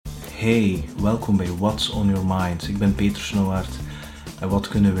Hey, welkom bij What's on Your Mind. Ik ben Peter Snauwaert en wat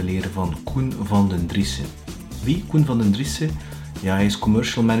kunnen we leren van Koen van den Driessen? Wie? Koen van den Driessen? Ja, hij is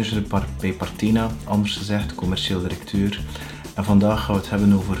commercial manager bij Partena, anders gezegd commercieel directeur. En vandaag gaan we het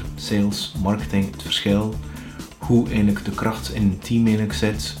hebben over sales, marketing, het verschil, hoe eigenlijk de kracht in een team eigenlijk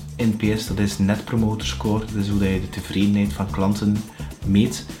zit. NPS, dat is Net Promoter Score, dat is hoe je de tevredenheid van klanten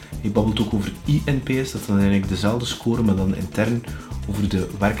meet. Hij babbelt ook over INPS, dat is dan eigenlijk dezelfde score, maar dan intern over de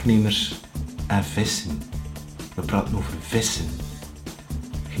werknemers en vissen. We praten over vissen.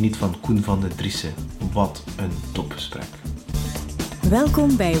 Geniet van Koen van den Driessen. Wat een topgesprek.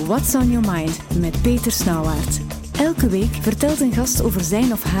 Welkom bij What's on Your Mind met Peter Snauwaert. Elke week vertelt een gast over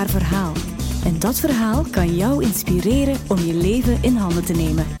zijn of haar verhaal. En dat verhaal kan jou inspireren om je leven in handen te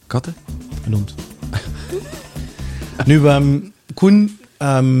nemen. Katten? Een hond. Nu, Koen,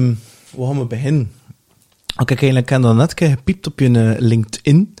 hoe gaan we beginnen? Kijk, ik heb dan net gepiept op je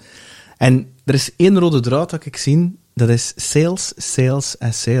LinkedIn. En er is één rode draad dat ik zie. Dat is sales, sales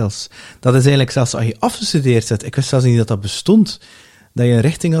en sales. Dat is eigenlijk zelfs als je afgestudeerd bent. Ik wist zelfs niet dat dat bestond. Dat je een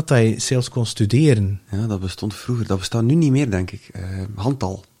richting had dat je sales kon studeren. Ja, dat bestond vroeger. Dat bestaat nu niet meer, denk ik.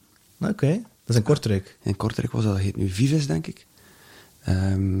 Handtal. Oké, dat is in Kortrijk. In Kortrijk was dat heet nu Vives, denk ik.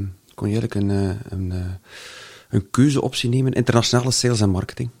 Kon je eigenlijk een keuzeoptie nemen. Internationale sales en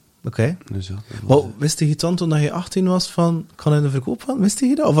marketing. Oké. Dus ja, Wist je dan toen je 18 was van, ik kan in de verkoop gaan? Wist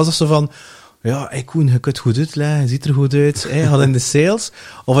je dat? Of was dat zo van, ja, hey Koen, je kunt het goed uitleggen, je ziet er goed uit, je gaat in de sales?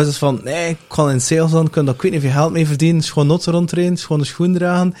 Of is het van, nee, ik kan in sales dan, kun daar ik weet niet veel geld mee verdienen, schoon noten rondrijden, schoon een schoen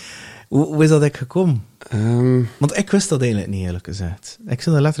dragen. Hoe is dat eigenlijk gekomen? Want ik wist dat eigenlijk niet, eerlijk gezegd. Ik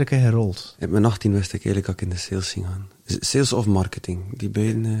ben er letterlijk in gerold. Op mijn 18 wist ik eigenlijk dat ik in de sales ging gaan. Sales of marketing, die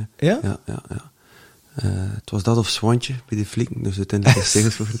beiden. Ja? Ja. Het was dat of Swantje bij de flieken, dus uiteindelijk is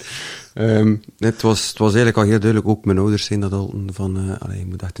sales voor. Het was eigenlijk al heel duidelijk, ook mijn ouders zijn dat al van, je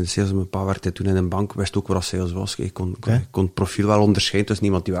moet echt in de sales, mijn pa werkte toen in een bank, wist ook wat sales was. Ik kon het profiel wel onderscheiden tussen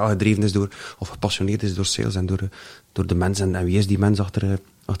iemand die wel gedreven is door, of gepassioneerd is door sales en door de mens en wie is die mens achter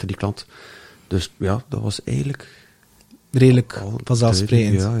die klant. Dus ja, dat was eigenlijk redelijk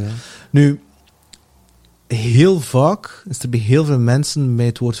vanzelfsprekend. Ja. Nu, heel vaak is er bij heel veel mensen bij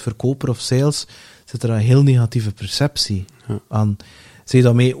het woord verkoper of sales zit er een heel negatieve perceptie aan. Zijn je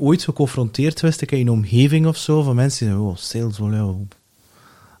daarmee ooit geconfronteerd geweest in je omgeving of zo, van mensen die zeggen, sales,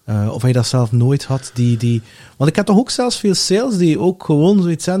 of je dat zelf nooit had, want ik heb toch ook zelfs veel sales die ook gewoon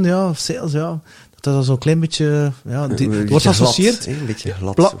zoiets zijn, ja, sales, ja, dat is zo'n klein beetje, wordt geassocieerd. Een beetje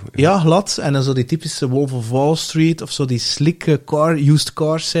glad. Glad, en dan zo die typische Wolf of Wall Street, of zo die slick used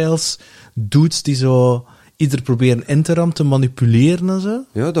car sales dudes die zo ieder proberen in te rammen, te manipuleren en zo.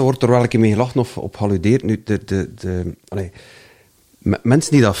 Ja, daar wordt er wel een keer mee gelachen of op gealludeerd. Nu,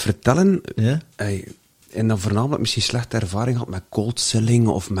 mensen die dat vertellen, en dan voornamelijk misschien slechte ervaring had met cold selling,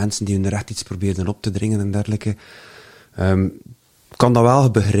 of mensen die hun recht iets probeerden op te dringen en dergelijke. Kan dat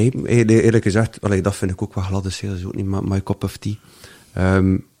wel begrijpen, eerlijk gezegd. Dat vind ik ook wel gladde sales, ook niet my cup of tea.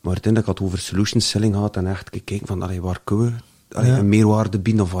 Maar uiteindelijk had het over solution selling gehad en echt gekeken van, waar kunnen we een meerwaarde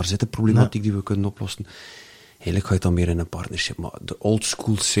bieden, of waar zit de problematiek die we kunnen oplossen. Eigenlijk ga je dan meer in een partnership, maar de old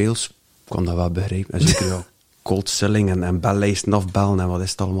school sales kan dat wel begrijpen. En zeker cold selling en bellijsten afbellen en wat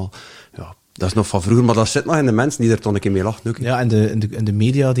is het allemaal. Ja, dat is nog van vroeger, maar dat zit nog in de mensen die er toch een keer mee lachen. Ook, ja, en de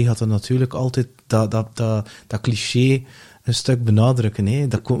media die gaat dan natuurlijk altijd dat cliché een stuk benadrukken. Hè.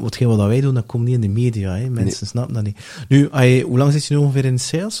 Hetgeen wat wij doen, dat komt niet in de media. Hè. Mensen snappen dat niet. Nu, hoe lang zit je nu ongeveer in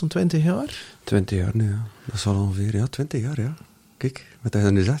sales? Zo'n 20 jaar? 20 jaar nu, ja. Dat is al ongeveer, 20 jaar, ja. Kijk, wat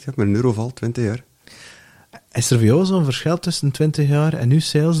hij nu zegt, je hebt met een euroval 20 jaar. Is er voor jou zo'n verschil tussen 20 jaar en nu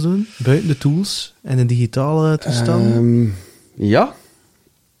sales doen, buiten de tools en de digitale toestanden? Ja.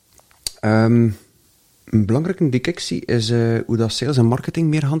 Een belangrijke die ik zie is hoe dat sales en marketing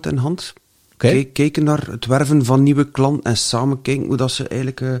meer hand in hand. Kijken naar het werven van nieuwe klanten en samen kijken hoe dat ze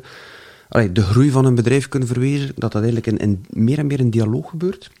eigenlijk de groei van een bedrijf kunnen verwezenlijken. Dat eigenlijk in meer en meer in dialoog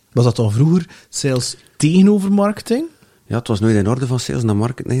gebeurt. Was dat dan vroeger sales tegenover marketing? Ja, het was nooit in orde van sales naar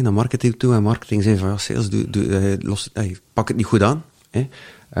marketing, naar marketing toe. En marketing zei van, ja, sales, pak het niet goed aan. Hè.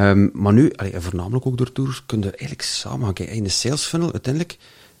 Maar nu, voornamelijk ook door tours, kun je eigenlijk samen gaan kijken. In de sales funnel, uiteindelijk,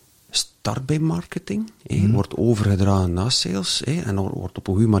 start bij marketing, wordt overgedragen naar sales, en wordt op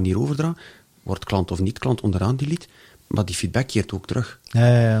een goede manier overgedragen. Wordt klant of niet klant onderaan die lead, maar die feedback keert ook terug.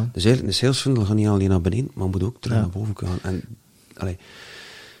 Ja. Dus eigenlijk, de sales funnel gaat niet alleen naar beneden, maar moet ook terug naar boven gaan. En,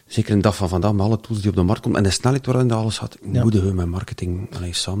 zeker een dag van vandaag, met alle tools die op de markt komen, en de snelheid waarin dat alles gaat, moeten we met marketing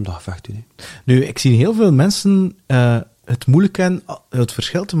samen dat gevecht doen. Hè. Nu, ik zie heel veel mensen het moeilijk kennen, het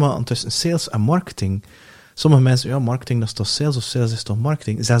verschil te maken tussen sales en marketing. Sommige mensen, ja, marketing dat is toch sales, of sales is toch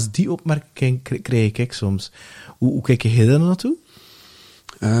marketing. Zelfs die opmerking krijg ik soms. Hoe kijk je daar naartoe?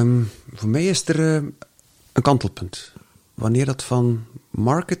 Voor mij is er een kantelpunt. Wanneer dat van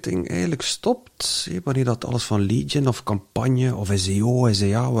marketing eigenlijk stopt, wanneer dat alles van lead gen of campagne of SEO,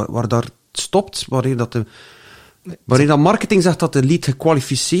 SEA, waar daar stopt, wanneer dat marketing zegt dat de lead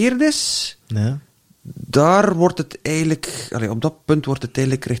gekwalificeerd is, daar wordt het eigenlijk, op dat punt wordt het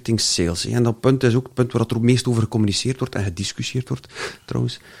eigenlijk richting sales. En dat punt is ook het punt waar er het meest over gecommuniceerd wordt en gediscussieerd wordt,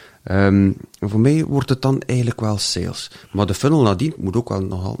 trouwens. Voor mij wordt het dan eigenlijk wel sales. Maar de funnel nadien moet ook wel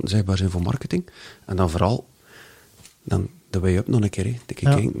nogal zichtbaar zijn voor marketing. En dan vooral, dan de way-up nog een keer.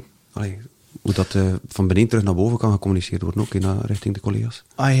 Kijken, hoe dat van beneden terug naar boven kan gecommuniceerd worden, ook richting de collega's.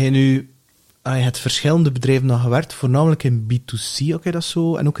 Als je hebt verschillende bedrijven nog gewerkt, voornamelijk in B2C, ook dat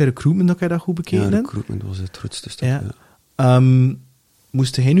zo, en ook in recruitment, ook dat goed bekeken? Ja, recruitment was het grootste stuk,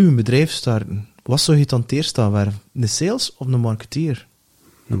 Moest jij nu een bedrijf starten? Wat zou je dan het eerst aanwerven? Een sales of een marketeer?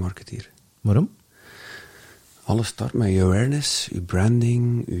 Een marketeer. Waarom? Alles start met je awareness, je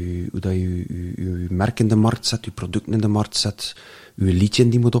branding, hoe dat je merk in de markt zet, je producten in de markt zet, je leadgen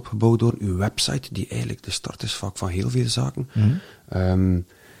die moet opgebouwd worden, je website, die eigenlijk de start is vaak van heel veel zaken. En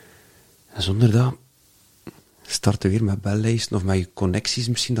zonder dat starten weer met bellijsten of met je connecties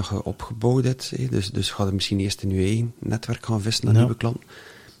misschien dat je opgebouwd hebt. Dus ga je misschien eerst in je eigen netwerk gaan vissen naar nieuwe klanten.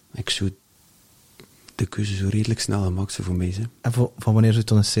 Ik zou de keuze zo redelijk snel gemaakt zijn voor mij. En van wanneer zou je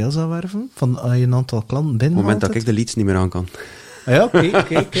dan een sales aanwerven? Van je een aantal klanten binnen? Op het moment dat ik de leads niet meer aan kan. Ja,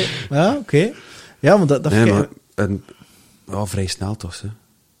 oké. Ja, maar dat vrij snel toch, hè.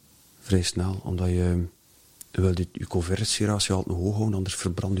 Vrij snel, omdat je je conversieratio altijd hoog houden, anders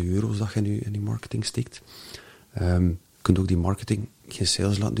verbranden je euro's dat je in je marketing steekt. Je kunt ook die marketing geen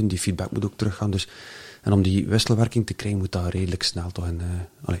sales laten doen, die feedback moet ook teruggaan. Dus, en om die wisselwerking te krijgen, moet dat redelijk snel toch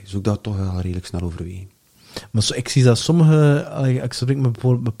zoek dat toch wel redelijk snel overwegen. Maar ik zie dat sommige, ik spreek met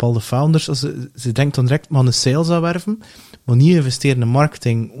bepaalde founders, ze denken dan direct maar een sales aanwerven, maar niet investeren in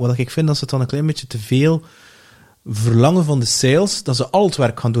marketing. Wat ik vind dat ze dan een klein beetje te veel verlangen van de sales, dat ze al het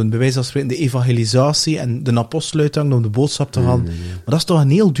werk gaan doen. Bij wijze van spreken de evangelisatie en de aposteluitgang om de boodschap te gaan. Nee. Maar dat is toch een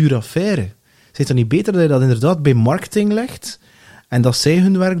heel dure affaire. Is het dan niet beter dat je dat inderdaad bij marketing legt en dat zij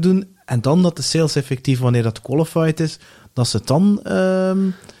hun werk doen en dan dat de sales effectief, wanneer dat qualified is, dat ze het dan...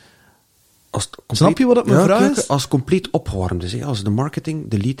 Snap je wat mijn vraag is? Als het compleet opgewarmd is. Als de marketing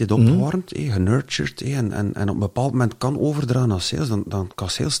de lead is opgewarmd, genurtured, en op een bepaald moment kan overdragen naar sales, dan kan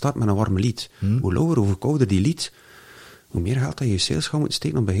sales starten met een warme lead. Hoe lauwer, hoe kouder die lead, hoe meer geld dat je sales gaat moeten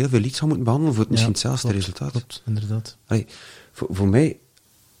steken, dan bij heel veel leads gaan moeten behandelen voor het misschien hetzelfde resultaat. Klopt, inderdaad. Voor mij,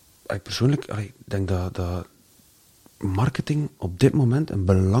 persoonlijk, ik denk dat marketing op dit moment een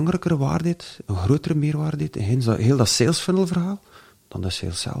belangrijkere waarde heeft, een grotere meerwaarde heeft, in heel dat sales funnel verhaal, dan de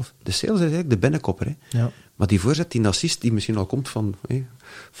sales zelf. De sales is eigenlijk de binnenkopper. Hè. Ja. Maar die voorzet, die assist, die misschien al komt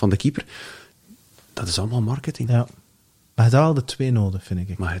van de keeper, dat is allemaal marketing. Ja. Maar je hebt wel de twee nodig, vind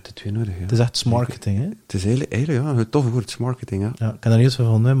ik. Maar je hebt de twee nodig, ja. Het is echt marketing, hè? Het is eigenlijk een tof woord, marketing, ja. Ja, ik kan daar niet zo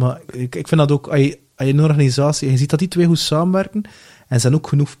van, hè, maar ik vind dat ook, als je een organisatie, en je ziet dat die twee goed samenwerken, en ze hebben ook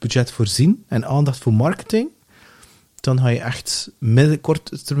genoeg budget voorzien, en aandacht voor marketing, dan ga je echt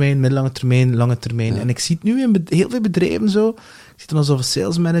korte termijn, middellange termijn, lange termijn. Ja. En ik zie het nu in heel veel bedrijven zo. Ik zie dan alsof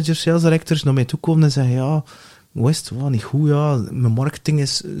sales managers, sales directors naar mij toe komen en zeggen, ja, hoe is het? Niet goed, ja. Mijn marketing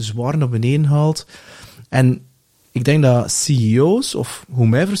is zwaar naar beneden gehaald. En ik denk dat CEO's, of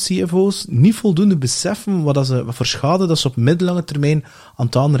whomever CFO's, niet voldoende beseffen wat voor schade dat ze op middellange termijn aan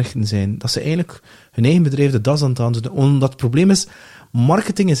het aanrichten zijn. Dat ze eigenlijk hun eigen bedrijf de das aan het aandoen. Omdat het probleem is,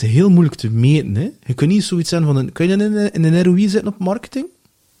 marketing is heel moeilijk te meten. Hè? Je kunt niet zoiets zijn van... Kun je in een ROI zitten op marketing?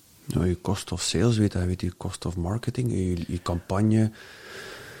 Nou, je cost of sales weet je cost of marketing, je campagne.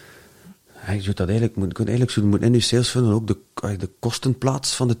 Je doet dat eigenlijk, moet in je sales funnel ook de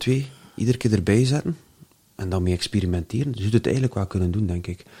kostenplaats van de twee iedere keer erbij zetten. En dan mee experimenteren. Dus je het eigenlijk wel kunnen doen, denk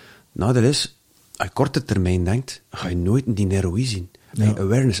ik. Nadeel is, als je korte termijn denkt, ga je nooit die ROI zien. Ja.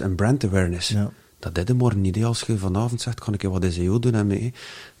 Awareness en brand awareness. Ja. Dat is morgen niet. Als je vanavond zegt, kan ik wat SEO doen en mee.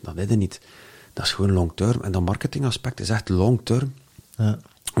 Dat is het niet. Dat is gewoon long term. En dat marketingaspect is echt long term. Ja.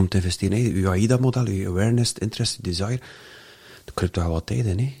 Om te investeren. Je AIDA-model, je awareness, interest, desire. Dat kruipt toch wel wat tijd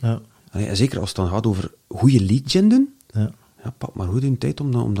in. Hè? Ja. En zeker als het dan gaat over goede lead gen doen. Ja. Ja, pak maar goed in tijd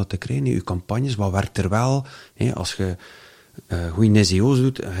om dat te krijgen. Je campagnes, wat werkt er wel? Als je goede SEO's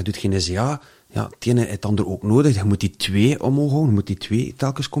doet, je doet geen SEA, ja, het ene het ander ook nodig. Je moet die twee omhoog houden, je moet die twee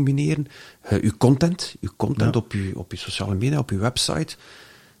telkens combineren. Je content ja. op je sociale media, op je website,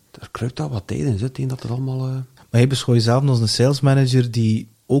 daar kruipt al wat tijd in zit, dat het allemaal... Maar je beschouwt jezelf als een sales manager die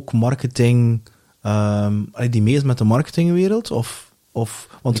ook marketing, die mee is met de marketingwereld? Of,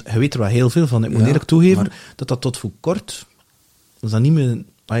 want je weet er wel heel veel van. Ik moet eerlijk toegeven dat tot voor kort... Dat was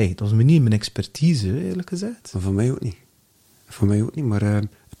niet mijn expertise, eerlijk gezegd. Maar voor mij ook niet. Maar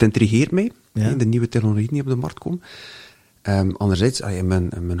intrigeert mij, Ja. de nieuwe technologieën die op de markt komen. Anderzijds, in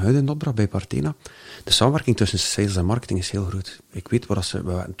mijn huidige opdracht bij Partena, de samenwerking tussen sales en marketing is heel groot. Ik weet wat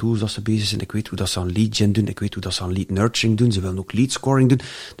tools dat ze bezig zijn, ik weet hoe dat ze aan lead gen doen, ik weet hoe dat ze aan lead nurturing doen, ze willen ook lead scoring doen.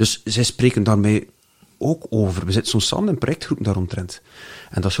 Dus zij spreken daarmee ook over. We zitten soms samen in projectgroepen daaromtrent.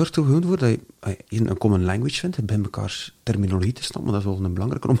 En dat zorgt er gewoon voor dat je een common language vindt, bij mekaars terminologie te snappen, maar dat is wel een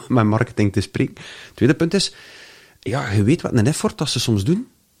belangrijke om met marketing te spreken. Tweede punt is, je weet wat een effort dat ze soms doen,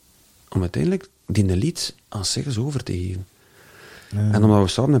 om uiteindelijk die lead aan sales over te geven. Ja. En omdat we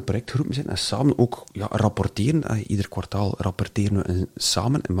samen in projectgroepen zitten en samen ook rapporteren, ieder kwartaal rapporteren we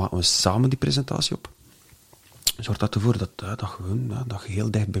samen en maken we samen die presentatie op, zorgt dat ervoor dat je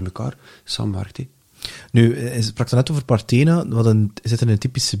heel dicht bij elkaar samenwerkt. Nu, je sprak het net over Partena, we zitten in een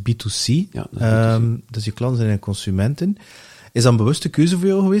typische B2C, Ja, dus je klanten zijn consumenten. Is dat een bewuste keuze voor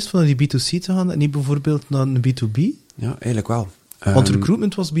jou geweest, van naar die B2C te gaan en niet bijvoorbeeld naar een B2B? Ja, eigenlijk wel. Want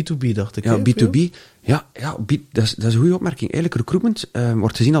recruitment was B2B, dacht ik. Ja, B2B. Dat is een goede opmerking. Eigenlijk, recruitment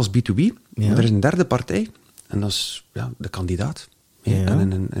wordt gezien als B2B. Ja. Maar er is een derde partij, en dat is de kandidaat. Ja.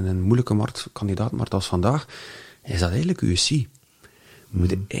 En in een moeilijke kandidaatmarkt als vandaag, is dat eigenlijk USC.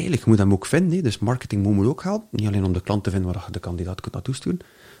 Je moet hem ook vinden. Dus marketing moet ook helpen. Niet alleen om de klant te vinden waar je de kandidaat kunt naartoe sturen,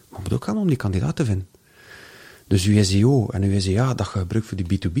 maar moet ook helpen om die kandidaat te vinden. Dus uw SEO en uw SEA dat je gebruikt voor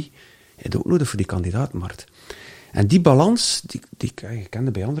die B2B, is ook nodig voor die kandidaatmarkt. En die balans, die ik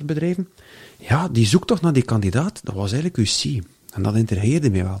kende bij andere bedrijven, die zoektocht naar die kandidaat, dat was eigenlijk uw C. En dat intrigeerde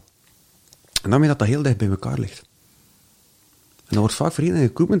mij wel. En daarmee dat heel dicht bij elkaar ligt. En dat wordt vaak vergeten in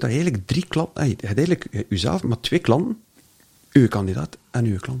recruitment, dat je eigenlijk 3 klanten, je hebt eigenlijk jezelf, maar 2 klanten, uw kandidaat en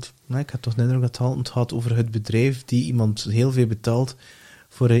uw klant. Ik had toch net nog het gehad over het bedrijf die iemand heel veel betaalt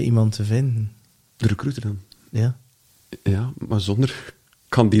voor iemand te vinden. De recruiter dan. Ja. Ja, maar zonder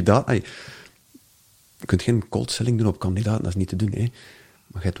kandidaat. Je kunt geen cold selling doen op kandidaten, dat is niet te doen.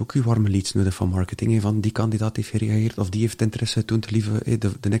 Maar je hebt ook je warme leads nodig van marketing. Van die kandidaat heeft gereageerd, of die heeft interesse toont liever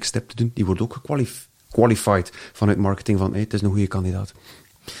de next step te doen. Die wordt ook qualified vanuit marketing van het is een goede kandidaat.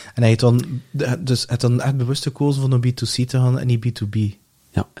 En hij heeft dan echt bewust gekozen van een B2C te gaan en niet B2B?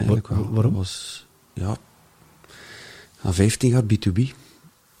 Ja, eigenlijk wel. Waarom? Dat was, na 15 jaar B2B.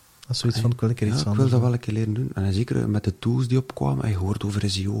 Dat is zoiets van, ik wil een keer iets ik anders wil dat wel een keer leren doen. En zeker met de tools die opkwamen, je hoort over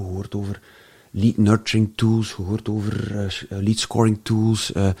SEO, je hoort over lead nurturing tools, je hoort over lead scoring tools.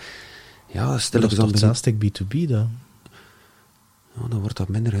 Stel dat is toch zelfs B2B dan? Ja, dan wordt dat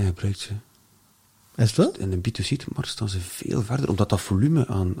minder gebruikt. Is het wel? In de B2C-markt staan ze veel verder, omdat dat volume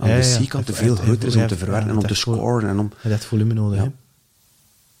aan de C-kant te veel groter is om te verwerken en om te scoren. En om... Je hebt volume nodig, hè?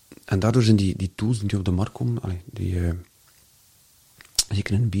 En daardoor zijn die tools die op de markt komen,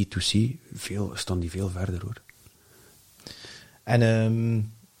 zeker in B2C, staan die veel verder, hoor.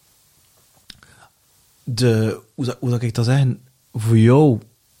 En hoe zou ik dat zeggen, voor jou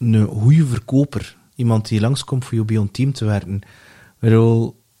een goede verkoper, iemand die langskomt voor jou bij een team te werken,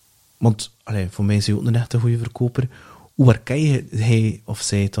 want voor mij is hij ook een echte goede verkoper. Hoe herken je hij of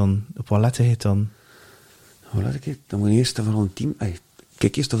zij het dan? Op wat let je het dan? Dan moet je eerst van een team...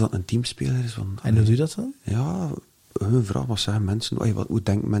 Kijk eerst of dat een teamspeler is. En hoe doe je dat dan? Ja, hun vraag, wat zeggen mensen? Hoe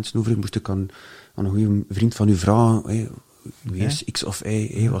denken mensen over? Moest ik aan een goede vriend van u vragen, wie is X of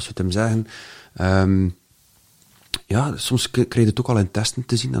Y, wat zou het hem zeggen? Soms krijg je het ook al in testen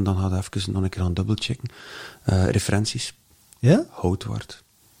te zien en dan gaat je even nog een keer aan dubbelchecken. Referenties. Ja? Hout waard.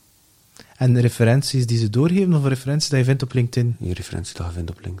 En referenties die ze doorgeven, of referenties die je vindt op LinkedIn? Je referenties die je vindt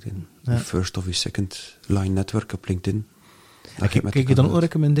op LinkedIn. Ja. Je first of je second line network op LinkedIn. Kijk je dan ook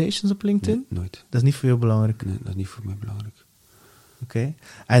recommendations op LinkedIn? Nee, nooit. Dat is niet voor jou belangrijk? Nee, dat is niet voor mij belangrijk. Oké.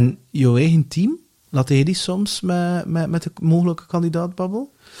 En jouw eigen team, laat je die soms met de mogelijke kandidaat babbelen?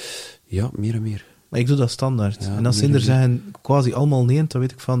 Ja, meer en meer. Maar ik doe dat standaard. Ja, en als ze er zeggen quasi allemaal nee, dan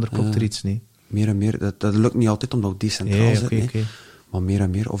weet ik van, er klopt er iets niet. Meer en meer. Dat lukt niet altijd, omdat we decentraal zitten. Okay. Maar meer en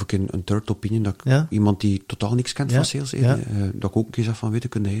meer. Of ik een third opinion, dat iemand die totaal niks kent van sales, dat ik ook een keer zeg van,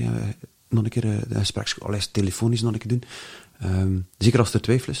 nog een keer een gesprek, telefonisch nog een keer doen. Zeker als er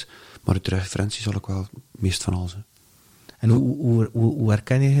twijfel is. Maar uit referentie zal ik wel het meest van alles. En hoe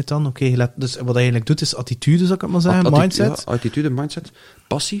herken je het dan? Dus wat je eigenlijk doet is attitude, zou ik het maar zeggen, mindset? Ja, attitude, mindset,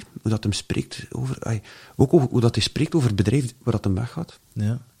 passie, hoe dat hem spreekt over... Ook hoe dat hij spreekt over het bedrijf waar dat hem weggaat.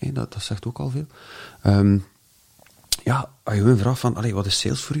 Ja. Dat zegt ook al veel. Als je een vraag van, wat is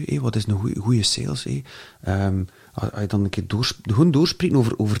sales voor u? Wat is een goede sales? Als je dan een keer gewoon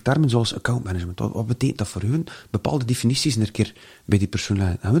doorspreken over termen zoals account management. Wat betekent dat voor u? Bepaalde definities een keer bij die persoon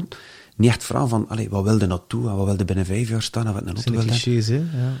leggen. Niet echt vragen van, wat wil je naartoe? En wat wil je binnen 5 jaar staan? En wat een auto wil je? Clichés, hè?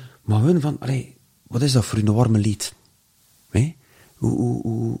 Ja. Maar gewoon van, wat is dat voor u, een warme lead?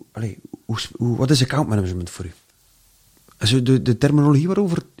 Wat is account management voor u? Also de terminologie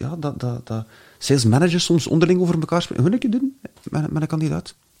waarover dat sales managers soms onderling over elkaar spreken. Hun een keer doen met een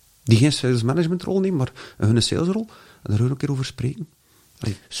kandidaat die geen sales management rol neemt, maar hun salesrol. En daar hun een keer over spreken.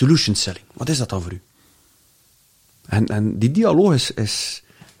 Allee, solution selling. Wat is dat dan voor u? En die dialoog is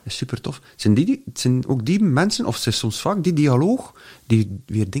super tof. Het zijn ook die mensen, of het is soms vaak die dialoog, die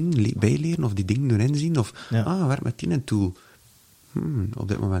weer dingen bijleren, of die dingen doen inzien, of, werk met die en tool. Op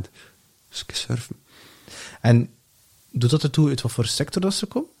dit moment. Dus ik surfen. En doet dat ertoe uit wat voor sector dat ze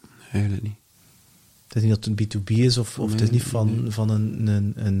komen? Eigenlijk niet. Het is niet dat het een B2B is, of nee, het is niet van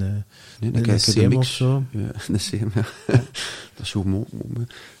een CM of zo? Ja, een CM, ja. Dat is zo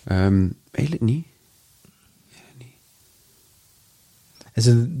mogelijk. Eigenlijk niet.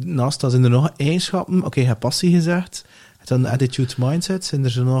 En naast dat zijn er nog eigenschappen? Oké, je hebt passie gezegd. Dan attitude, mindset. Zijn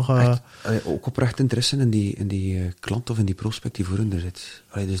er zo nog... ook oprecht interesse in die klant of in die prospect die voor hun er zit.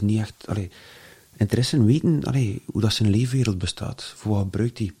 Dus niet echt... interesse in weten hoe dat zijn leefwereld bestaat. Voor wat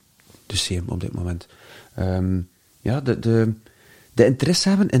gebruikt die de CM op dit moment. De interesse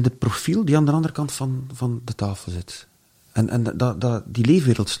hebben in de profiel die aan de andere kant van de tafel zit. En die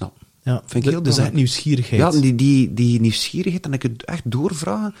leefwereld snappen. Ja, vind ik heel dus echt nieuwsgierigheid. Ja, die nieuwsgierigheid, en ik het echt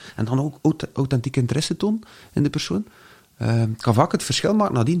doorvragen, en dan ook authentiek interesse tonen in de persoon, kan vaak het verschil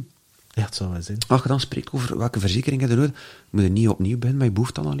maken nadien. Ja, het zou wel zijn. Als je dan spreekt over welke verzekering je er nodig, moet je niet opnieuw beginnen met je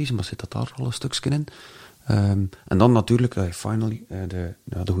behoefteanalyse, maar zit dat daar al een stukje in. En dan natuurlijk, finally,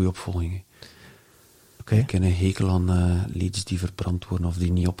 de goede opvolging. Okay. Ik ken een hekel aan leads die verbrand worden of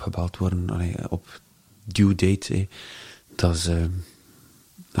die niet opgebouwd worden op due date. Dat is...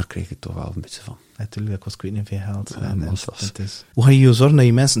 daar kreeg ik toch wel een beetje van. Natuurlijk, dat kost ik weet niet veel geld. Hoe ga je zorgen dat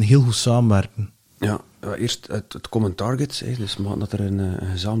je mensen heel goed samenwerken? Ja, eerst het common target, dus dat er een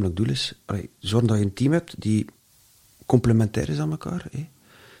gezamenlijk doel is. Zorg dat je een team hebt die complementair is aan elkaar.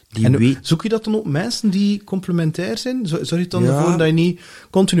 Zoek je dat dan op mensen die complementair zijn? Zorg je dan ervoor dat je niet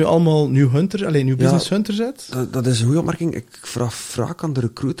continu allemaal nieuw business hunter zet? Dat is een goede opmerking. Ik vraag vaak aan de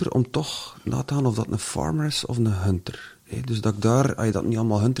recruiter om toch na te gaan of dat een farmer is of een hunter. Dus dat ik daar, dat niet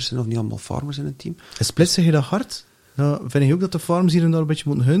allemaal hunters zijn of niet allemaal farmers in een team. En splitsen je dat hard? Nou, vind je ook dat de farmers hier en daar een beetje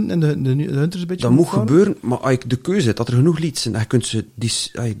moeten hunten en de hunters een beetje dat moet gebeuren, maar als ik de keuze heb, dat er genoeg leads zijn, en je kunt ze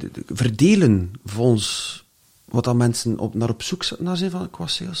verdelen volgens wat dan mensen naar op zoek naar zijn van qua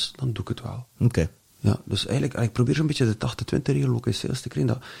sales, dan doe ik het wel. Oké. Ja, dus eigenlijk, ik probeer zo'n beetje de 80-20 regel ook in sales te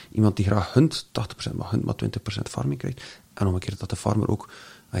krijgen, dat iemand die graag hunt, 80% mag hunt, maar 20% farming krijgt. En omgekeerd dat de farmer ook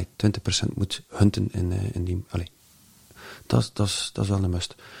 20% moet hunten in die... Dat is wel een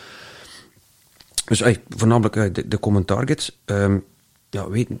must. Dus voornamelijk de common targets.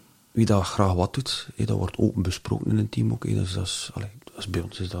 Weten wie dat graag wat doet. Dat wordt open besproken in een team ook. Dus dat is bij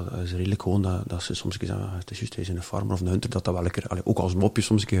ons dat is redelijk gewoon dat ze soms zeggen, het is juist, hij is een farmer of een hunter, dat wel een keer, ook als mopje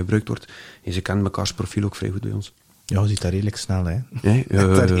soms een keer gebruikt wordt. En ze kennen mekaars profiel ook vrij goed bij ons. Ja, je ziet dat redelijk snel, hè.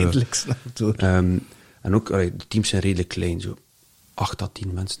 Redelijk snel door. En ook, de teams zijn redelijk klein, zo 8 à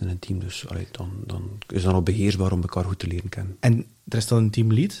 10 mensen in een team, dus dan is dat al beheersbaar om elkaar goed te leren kennen. En er is dan een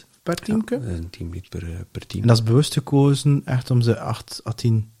teamlead per teamke? Ja, een teamlead per team. En dat is bewust gekozen, echt om ze 8 à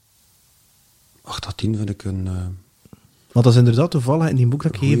 10? 8 à 10 vind ik een... Want dat is inderdaad toevallig, in die boek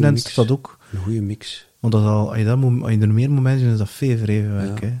dat ik gegeven heb, is dat ook... Een goede mix. Want als je er meer moet managen, is dat veel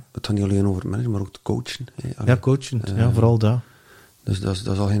werk. Ja, het gaat niet alleen over het managen, maar ook te coachen. Coachen, vooral dat. Dus dat is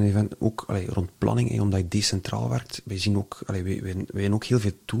al geen event. Ook rond planning, omdat je decentraal werkt. Wij zien ook, wij hebben ook heel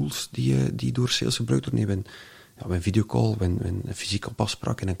veel tools die door sales gebruikt worden. We hebben een videocall, we hebben een fysieke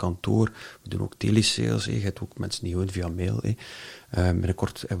afspraak in een kantoor. We doen ook telesales. Je hebt ook mensen die gewoon via mail.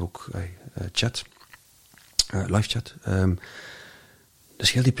 Binnenkort hebben we ook chat, live chat.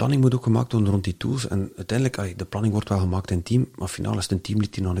 Dus heel die planning moet ook gemaakt worden rond die tools. En uiteindelijk, de planning wordt wel gemaakt in een team, maar finaal is het een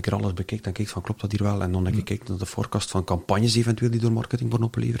teamlead die nog een keer alles bekijkt en kijkt van, klopt dat hier wel? En dan een keer kijkt naar de forecast van campagnes eventueel die door marketing worden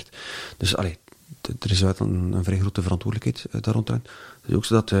opgeleverd. Dus er is wel een vrij grote verantwoordelijkheid daar rondheen. Het is ook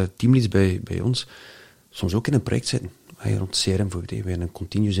zo dat teamleads bij ons soms ook in een project zitten. Rond CRM bijvoorbeeld. We hebben een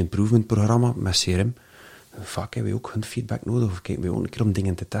continuous improvement programma met CRM. Vaak hebben we ook hun feedback nodig, of kijken we ook een keer om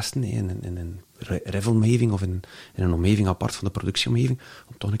dingen te testen in een rev-omgeving of in een omgeving apart van de productieomgeving,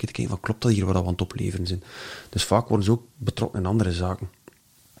 om toch een keer te kijken van, klopt dat hier wat we aan het opleveren zijn. Dus vaak worden ze ook betrokken in andere zaken.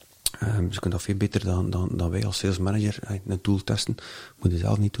 Ze kunnen dat veel beter dan wij als sales manager een tool testen. Moet je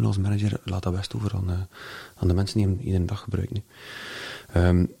zelf niet doen als manager, laat dat best over aan de mensen die hem iedere dag gebruiken.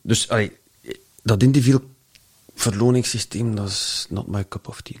 Dus dat individueel verloningssysteem, dat is not my cup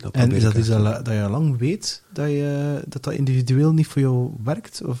of tea. En is dat iets dat je lang weet, dat individueel niet voor jou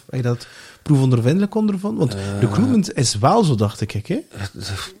werkt? Of heb je dat proefondervindelijk ondervonden? Want recruitment is wel zo, dacht ik, hè?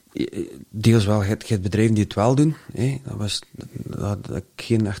 Deels wel. Je hebt bedrijven die het wel doen. Hè. Dat heb ik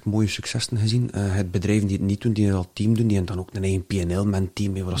geen echt mooie successen gezien. Je hebt bedrijven die het niet doen, die het al team doen, die hebben dan ook een eigen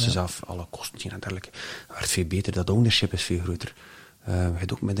PNL-man-team, waar ze zelf alle kosten zien en dergelijke. Dat werd veel beter, dat ownership is veel groter. Je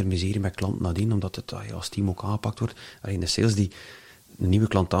hebt ook minder miserie met klanten nadien, omdat het als team ook aangepakt wordt. Alleen de sales die een nieuwe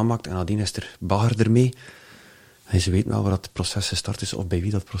klant aanmaakt en nadien is er bagger ermee. En ze weten wel waar dat proces gestart is, of bij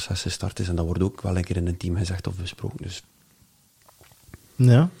wie dat proces gestart is. En dat wordt ook wel een keer in een team gezegd of besproken. Dus.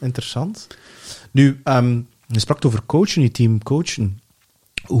 Ja, interessant. Nu, je sprak over coachen, je team coachen.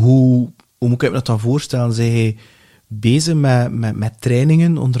 Hoe moet ik me dat dan voorstellen? Zijn je bezig met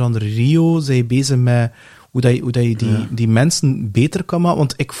trainingen, onder andere Rio? Zijn je bezig met hoe dat je die mensen beter kan maken?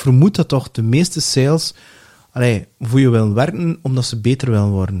 Want ik vermoed dat toch de meeste sales voor je willen werken, omdat ze beter willen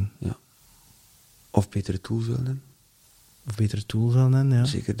worden. Ja. Of betere tools willen hebben. Of betere tools willen hebben, ja.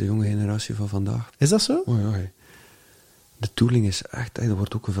 Zeker de jonge generatie van vandaag. Is dat zo? Oh ja, hey. De tooling is echt, dat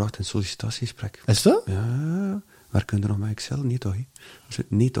wordt ook gevraagd in het sollicitatiegesprek. Is dat? Ja, werken er nog met Excel? Nee toch, hè?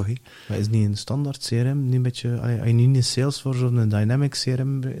 Nee toch, hè? Maar is niet een standaard CRM, niet een beetje, als je niet in Salesforce of een Dynamic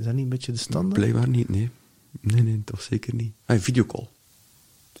CRM, is dat niet een beetje de standaard? Blijkbaar niet, nee. Nee, toch zeker niet. Videocall.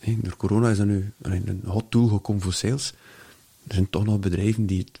 Hey, door corona is dat nu een hot tool gekomen voor sales. Er zijn toch nog bedrijven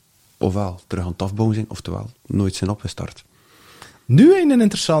die het ofwel terug aan het afbouwen zijn, oftewel nooit zijn opgestart. Nu een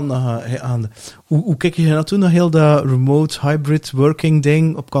interessant aan. Hoe kijk je naartoe, naar heel dat remote, hybrid working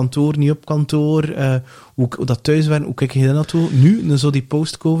ding, op kantoor, niet op kantoor, hoe dat thuiswerken, hoe kijk je daar naartoe? Nu, zo die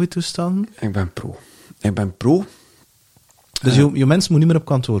post-covid-toestanden? Ik ben pro. Dus je mensen moeten niet meer op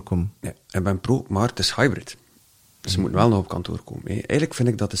kantoor komen? Nee, ik ben pro, maar het is hybrid. Dus ze moeten wel nog op kantoor komen. Eigenlijk vind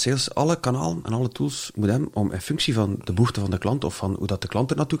ik dat de sales alle kanalen en alle tools moet hebben om in functie van de behoefte van de klant of van hoe dat de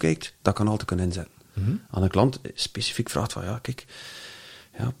klant er naartoe kijkt, dat kanaal te kunnen inzetten. Aan een klant specifiek vraagt van, kijk,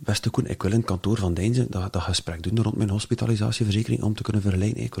 beste Koen, ik wil in het kantoor van Deinze dat gesprek doen rond mijn hospitalisatieverzekering om te kunnen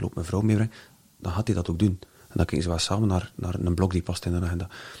vergelijken. Ik wil ook mijn vrouw meebrengen. Dan gaat hij dat ook doen. En dan kijken ze wel samen naar een blok die past in de agenda.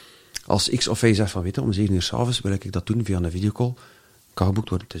 Als X of Y zegt van, weet je, om 7 uur 's avonds wil ik dat doen via een videocall, kan geboekt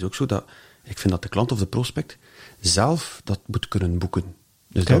worden. Het is ook zo dat ik vind dat de klant of de prospect zelf dat moet kunnen boeken.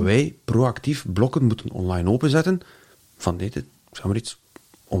 Dus dat wij proactief blokken moeten online openzetten van, zeg maar iets,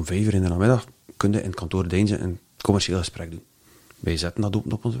 om 5 uur in de namiddag kun je in het kantoor Deinze een commercieel gesprek doen. Wij zetten dat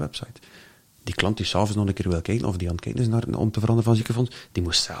open op onze website. Die klant die s'avonds nog een keer wil kijken, of die aan het kijken is om te veranderen van ziekenfonds, die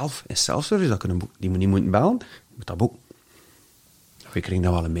moet zelf in self-service dat kunnen boeken. Die moet niet moeten bellen, die moet dat boeken. We krijgen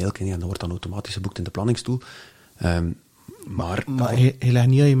dan wel een mail en dat wordt dan automatisch geboekt in de planningstoel. Maar je legt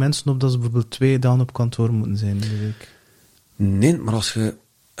niet aan je mensen op dat ze bijvoorbeeld 2 dagen op kantoor moeten zijn in de week? Nee, maar als je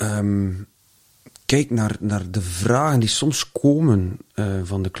kijkt naar de vragen die soms komen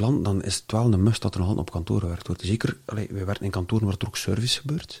van de klant, dan is het wel een must dat er nog altijd op kantoor gewerkt wordt. Zeker, wij werken in kantoren waar er ook service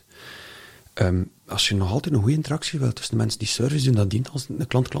gebeurt. Als je nog altijd een goede interactie wilt tussen de mensen die service doen, dat dient als een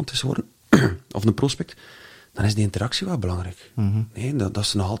klant is geworden, of een prospect, dan is die interactie wel belangrijk. Nee, dat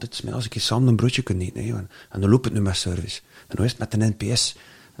ze nog altijd, als ik samen een broodje kunnen eten, nee, en dan loopt het nu met service. En hoe is het met een NPS?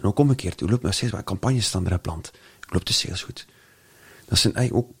 En ook omgekeerd, hoe loopt het met sales? Welke campagnes staan er gepland? Loopt de sales goed? Dat zijn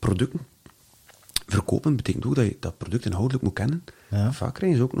eigenlijk ook producten. Verkopen betekent ook dat je dat product inhoudelijk moet kennen. Ja. Vaak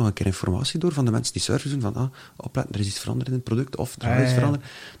krijgen ze ook nog een keer informatie door van de mensen die service doen, van opletten, er is iets veranderd in het product, of er is iets veranderd.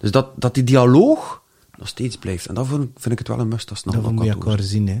 Dus dat die dialoog nog steeds blijft. En daarvoor vind ik het wel een must. Dat moet je elkaar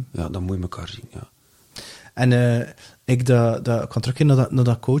zien, hè? Ja, dat moet je elkaar zien, ja. En ik kan terug naar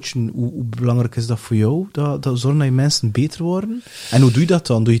dat coachen. Hoe belangrijk is dat voor jou? Dat zorgen dat je mensen beter worden? En hoe doe je dat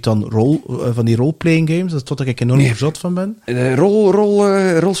dan? Doe je dan van die roleplaying games? Dat is wat ik enorm verzot van ben.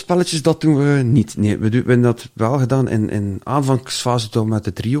 Rolspelletjes, dat doen we niet. Nee, we hebben dat wel gedaan in aanvangsfase toen we met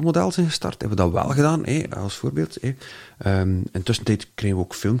het Trio-model zijn gestart. Hebben we dat wel gedaan, als voorbeeld. Intussen kregen we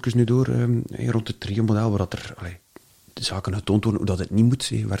ook filmpjes nu door rond het Trio-model, waar dat er de zaken getoond worden hoe dat het niet moet.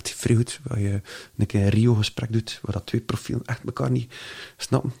 Je werkt vrij goed, waar je een keer een Rio-gesprek doet, waar dat 2 profielen echt elkaar niet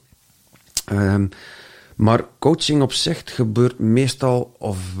snappen. Maar coaching op zich gebeurt meestal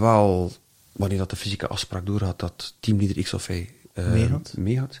ofwel wanneer dat de fysieke afspraak doorgaat, dat teamleader X of Y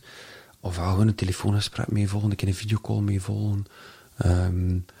meegaat. Ofwel gewoon een telefoongesprek meevolgen, een keer een videocall meevolgen.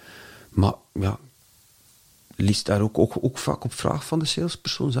 Maar ja, liefst daar ook vaak op vraag van de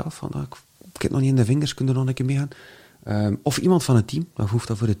salespersoon zelf, van ik heb nog niet in de vingers, kun je nog een keer meegaan? Of iemand van het team, dat hoeft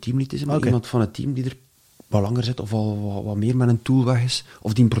dat voor het team niet te zijn, maar iemand van het team die er wat langer zit, of al wat meer met een tool weg is,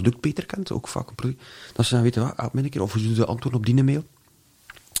 of die een product beter kent, ook vaak een product, dat ze dan weten, help me een keer, of hoe doen ze antwoord op die mail,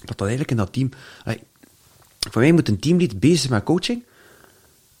 dat eigenlijk in dat team, voor mij moet een teamlead bezig zijn met coaching,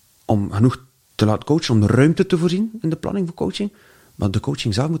 om genoeg te laten coachen, om de ruimte te voorzien in de planning voor coaching. Maar de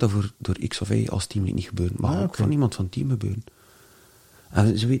coaching zelf moet dat door X of Y als teamlead niet gebeuren. Maar ook van iemand van het team gebeuren.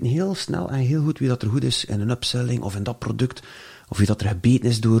 En ze weten heel snel en heel goed wie dat er goed is in een upselling of in dat product. Of wie dat er gebeten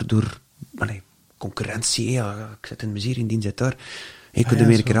is door concurrentie. Ja, ik zit in mijn serie, die zit daar. Ik kunt er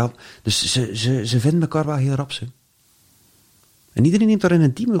meer een keer helpen. Dus ze vinden elkaar wel heel rap. En iedereen neemt daar in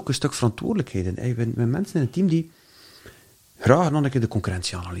een team ook een stuk verantwoordelijkheid in. We hebben mensen in een team die graag nog een keer de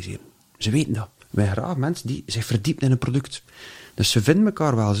concurrentie analyseren. Ze weten dat. Wij graag mensen die zich verdiepen in een product. Dus ze vinden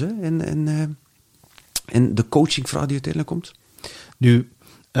elkaar wel in de coachingvraag die uiteindelijk komt. Nu,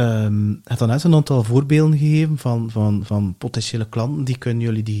 je hebt dan net een aantal voorbeelden gegeven van potentiële klanten die kunnen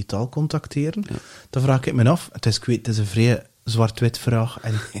jullie digitaal contacteren. Ja. Dan vraag ik me af, ik weet, het is een vrij zwart-wit vraag,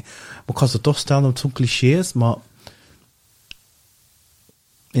 maar ik ga ze toch stellen omdat het zo'n cliché is, maar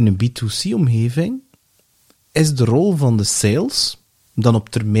in een B2C-omgeving is de rol van de sales dan op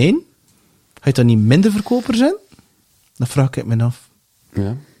termijn, ga je dan niet minder verkoper zijn? Dat vraag ik me af.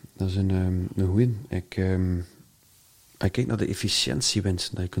 Ja, dat is een goeie. Ik kijk naar de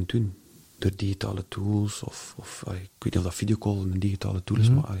efficiëntiewinst dat je kunt doen. Door digitale tools, of ik weet niet of dat videocall een digitale tool is,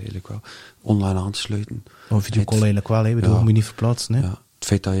 maar eigenlijk wel. Online aansluiten. Oh, videocall eigenlijk wel, hè? Bedoel, moet je niet verplaatsen. Hè? Ja, het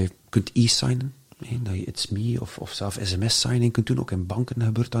feit dat je kunt e-signen, dat je It's Me of zelf sms-signing kunt doen, ook in banken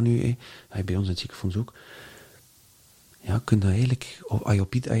gebeurt dat nu, bij ons in het ziekenfonds ook. Ja, kun je eigenlijk, als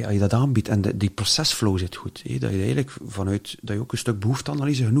je dat aanbiedt en die procesflow zit goed, dat je eigenlijk vanuit, dat je ook een stuk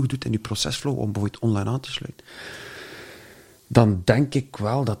behoefteanalyse genoeg doet in die procesflow om bijvoorbeeld online aan te sluiten, dan denk ik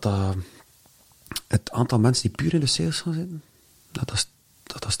wel dat het aantal mensen die puur in de sales gaan zitten,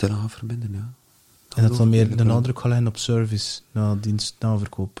 dat stilaan gaat verminderen, ja. En dat dan meer de nadruk gaat leggen op service, na dienst, na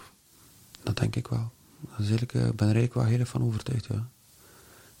verkoop. Dat denk ik wel. Dat is eigenlijk, ik ben er eigenlijk wel heel erg van overtuigd, ja.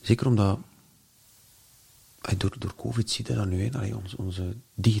 Zeker omdat door COVID zie je dat nu, onze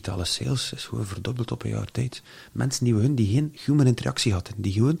digitale sales is gewoon verdubbeld op een jaar tijd. Mensen die geen human interactie hadden,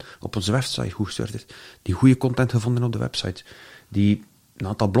 die gewoon op onze website goed gestuurd is, die goede content gevonden op de website, die een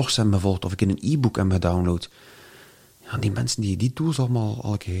aantal blogs hebben gevolgd, of ik in een e-book hebben gedownload. Ja, die mensen die tools allemaal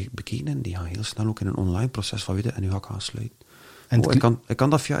al een keer bekeken, die gaan heel snel ook in een online proces van weten, en nu ga ik aansluiten. Ik kan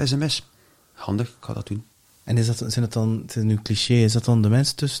dat via sms. Handig, ik ga dat doen. En zijn het dan, het is nu cliché, is dat dan de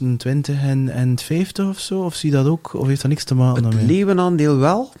mensen tussen 20 en 50 of zo? Of zie je dat ook? Of heeft dat niks te maken met? Het leeuwenaandeel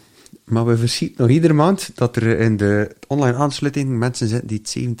wel, maar we verschieten nog iedere maand dat er in de online aansluiting mensen zitten die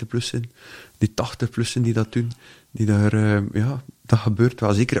 70 plus zijn, die 80 plus zijn die dat doen, die daar, dat gebeurt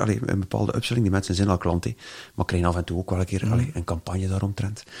wel. Zeker in bepaalde upselling, die mensen zijn al klant, maar krijgen af en toe ook wel een keer een campagne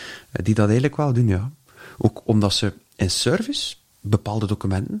daaromtrent. Die dat eigenlijk wel doen, ja. Ook omdat ze in service bepaalde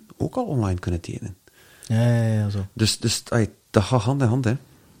documenten ook al online kunnen tekenen. Ja, zo. Dus dat gaat hand in hand, hè.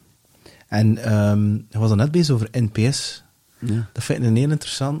 En je was al net bezig over NPS. Ja. Dat vind ik een heel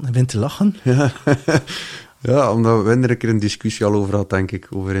interessant. Je bent te lachen. Ja, omdat we er een keer een discussie al over had, denk ik,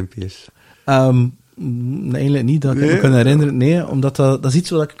 over NPS. Eigenlijk niet dat ik me kan herinneren. Nee, omdat dat is iets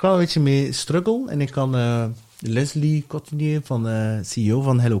waar ik wel een beetje mee struggle. En ik kan Leslie Cottenier, CEO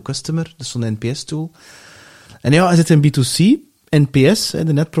van Hello Customer, dus zo'n NPS-tool. En ja, hij zit in B2C, NPS,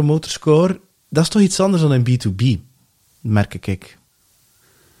 de Net Promoter Score. Dat is toch iets anders dan in B2B, merk ik.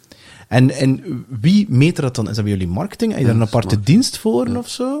 En wie meet dat dan? Is dat bij jullie marketing? Heb je daar een aparte dienst voor of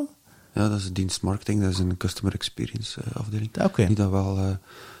zo? Ja, dat is een dienst marketing. Dat is een customer experience afdeling. Okay. Die dat wel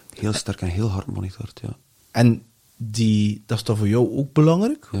heel sterk en heel hard monitort, ja. En dat is toch voor jou ook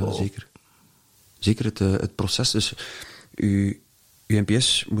belangrijk? Ja, zeker. Zeker het proces. Dus uw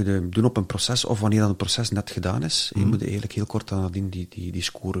NPS moet je doen op een proces, of wanneer dat een proces net gedaan is. Je moet eigenlijk heel kort nadien die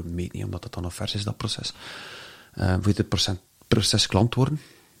score meten, omdat het dan nog vers is, dat proces. Voor het proces klant worden,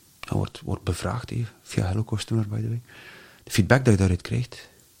 dat wordt bevraagd, via Hello Customer, by the way. De feedback dat je daaruit krijgt,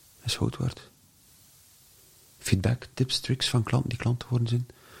 is goud waard. Feedback, tips, tricks van klanten die klant geworden zijn.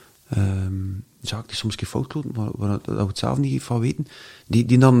 Zaken die soms een keer fout lopen, maar dat we het zelf niet van weten,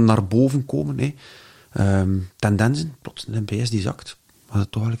 die dan naar boven komen. Tendensen, plots een NPS die zakt. Maar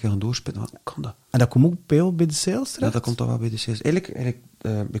dat toch wel een keer gaan doorspitten. Hoe kan dat? En dat komt ook bij jou bij de sales terecht? Ja, dat komt toch wel bij de sales. Eigenlijk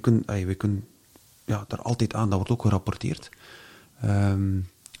we kunnen daar altijd aan, dat wordt ook gerapporteerd. En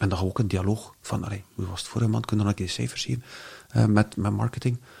dan gaan we ook een dialoog van, hoe was het vorige maand? Kunnen we dan een keer cijfers geven met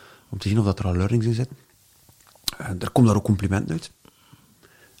marketing, om te zien of dat er al learnings in zitten. Er komt daar ook complimenten uit.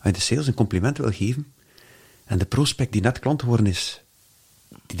 Als je de sales een compliment wil geven, en de prospect die net klant geworden is,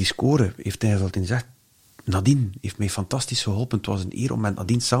 die score heeft eigenlijk gezegd, Nadine heeft mij fantastisch geholpen, het was een eer om met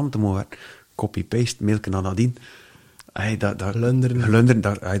Nadine samen te mogen werken. Copy-paste, mailje naar Nadine.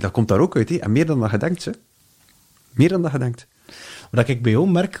 Dat komt daar ook uit, en meer dan dat je denkt, hè. Meer dan dat je denkt. Wat ik bij jou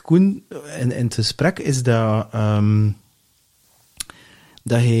merk, Koen, in het gesprek, is dat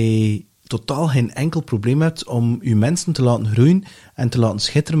hij totaal geen enkel probleem hebt om je mensen te laten groeien en te laten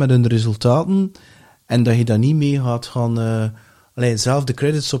schitteren met hun resultaten, en dat je daar niet mee gaat gaan zelf de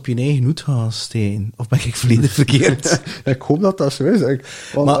credits op je eigen hoed gaan steken. Of ben ik volledig verkeerd? Ik hoop dat zo is.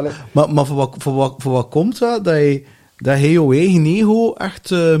 Maar voor wat komt dat? Dat je je eigen ego echt,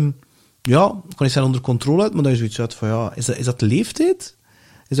 kan je zeggen onder controle hebt, maar dat je zoiets hebt van, is dat de leeftijd?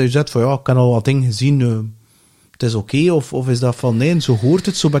 Is dat je zegt van, ik heb al wat dingen gezien, het is oké, of is dat van, nee, zo hoort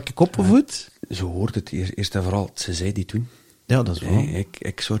het, zo ben ik opgevoed? Zo hoort het, eerst en vooral, ze zei die toen. Ja, dat is wel.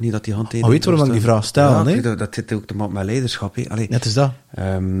 Ik zorg niet dat die handtekening... Maar weet je waarom ik die vraag stel, hè? Dat zit ook te maken met leiderschap, hè. Het is dat.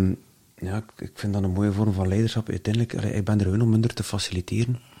 Ik vind dat een mooie vorm van leiderschap. Uiteindelijk, ik ben er gewoon om hun te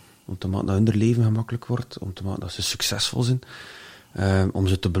faciliteren, om te maken dat hun leven gemakkelijk wordt, om te maken dat ze succesvol zijn, om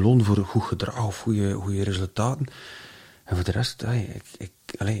ze te belonen voor goed gedrag of goede resultaten. En voor de rest,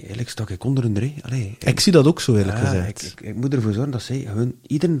 eigenlijk sta ik onder hun rij. Ik zie dat ook zo, eerlijk gezegd. Ik moet ervoor zorgen dat zij hun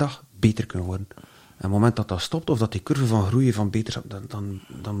iedere dag beter kunnen worden. En op het moment dat dat stopt, of dat die curve van groeien, van beterschap,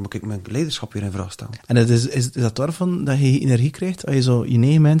 dan moet ik mijn leiderschap weer in vraag stellen. En is dat daarvan dat je energie krijgt, als je zo je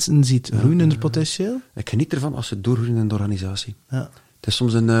eigen mensen ziet groeien in hun potentieel? Ik geniet ervan als ze doorgroeien in de organisatie. Ja. Het is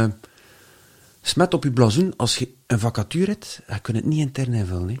soms een smet op je blazoen als je een vacature hebt, je kunt het niet intern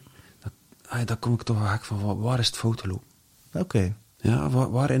invullen. Daar kom ik toch wel gek van, waar is het fout gelopen? Oké. Ja,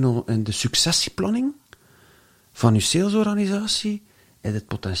 waar in de successieplanning van je salesorganisatie heb je het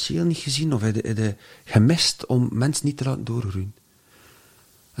potentieel niet gezien, of heb je gemist om mensen niet te laten doorgroeien.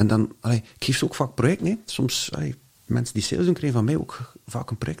 En dan, ik geef ze ook vaak projecten, hè. Soms, mensen die sales doen, krijgen van mij ook vaak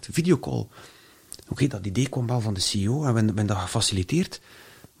een project, videocall. Oké, dat idee kwam wel van de CEO, en we hebben dat gefaciliteerd,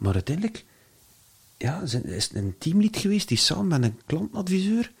 maar uiteindelijk, is het een teamlead geweest, die samen met een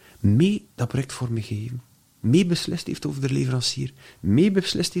klantadviseur mee dat project vormgegeven, mee beslist heeft over de leverancier, mee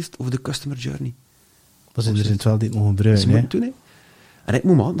beslist heeft over de customer journey. Dat is er wel dit mogen gebruiken, hè? Doen, hè. En ik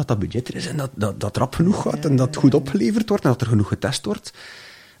moet maken dat budget er is, en dat rap genoeg gaat, en dat het goed opgeleverd wordt, en dat er genoeg getest wordt,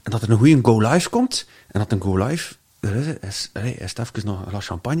 en dat er een goede go-live komt, en dat een go-live is het even nog een glas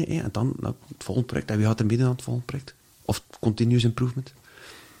champagne, hè, en dan het volgende project, en wie gaat er midden aan het volgende project? Of continuous improvement.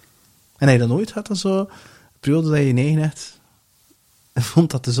 En heb je dat nooit gehad, een periode dat je je eigen echt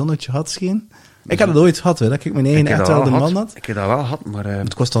vond dat de zonnetje had scheen? Ik had het ooit gehad, hè, dat ik mijn eigen echt wel de man had. Ik heb dat wel gehad, maar...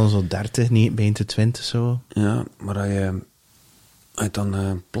 het kost dan zo 30, niet bij 20 zo. Ja, maar als je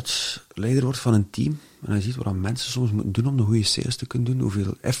dan plots leider wordt van een team, en je ziet wat mensen soms moeten doen om de goede sales te kunnen doen,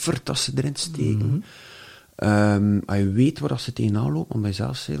 hoeveel effort dat ze erin steken. Als je weet waar ze tegenaan lopen, omdat je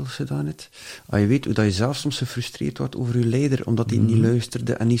zelf sales gedaan hebt, als je weet hoe dat je zelf soms gefrustreerd wordt over je leider, omdat hij niet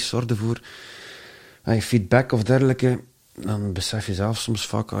luisterde en niet zorgde voor feedback of dergelijke, dan besef je zelf soms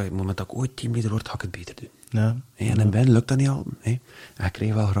vaak, op het moment dat ik ooit teamleider word, ga ik het beter doen. Ja. En in het begin lukt dat niet altijd. En je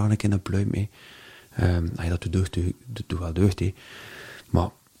krijgt wel graag een keer een pluim mee. Als je dat doet wel deugd. Hè. Maar,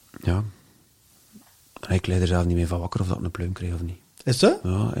 ja, ik leid er zelf niet meer van wakker of dat ik een pluim krijg of niet. Is dat?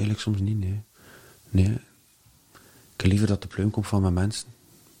 Ja, eigenlijk soms niet, nee. Ik heb liever dat de pluim komt van mijn mensen.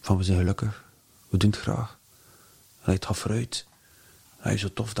 Van we zijn gelukkig. We doen het graag. Het gaat vooruit. Zo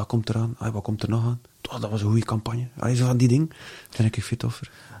tof, dat komt eraan. Wat komt er nog aan? Dat was een goede campagne. Zo van die ding. Vind ik veel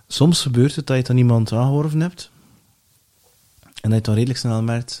toffer. Soms gebeurt het dat je dan iemand aangeworven hebt. En dat je dan redelijk snel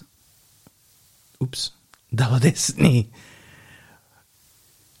merkt... Oeps, dat wat is het niet.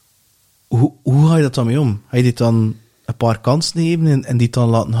 Hoe ga je dat dan mee om? Ga je dit dan een paar kansen geven en die dan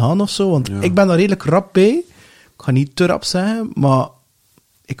laten gaan of zo? Want ik ben daar redelijk rap bij. Ik ga niet te rap zeggen, maar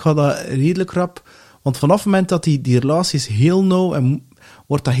ik ga dat redelijk rap... Want vanaf het moment dat die relatie is heel nauw en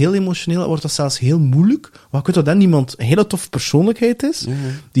wordt dat heel emotioneel, wordt dat zelfs heel moeilijk. Wat ik weet dat dan iemand een hele toffe persoonlijkheid is,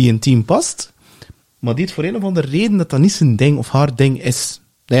 die in een team past, maar die het voor een of andere reden dat niet zijn ding of haar ding is.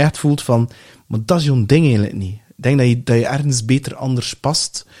 Dat je echt voelt van, maar dat is jouw ding eigenlijk niet. Ik denk dat je ergens beter anders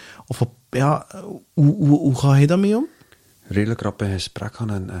past. Of hoe ga je daarmee om? Redelijk rap in gesprek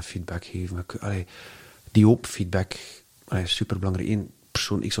gaan en feedback geven. Die open feedback is superbelangrijk. Één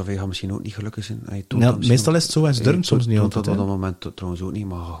persoon X of Y gaat misschien ook niet gelukkig zijn. Meestal is het zo en ze durven soms niet altijd. Dat op dat moment trouwens ook niet,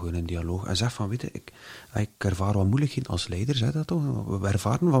 maar ga gewoon in dialoog. En zeg van, weet je, ik ervaar wat moeilijkheden als leider, zeg dat toch? We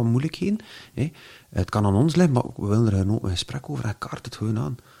ervaren wat moeilijkheden. Het kan aan ons liggen, maar we willen er een open gesprek over en kaart het gewoon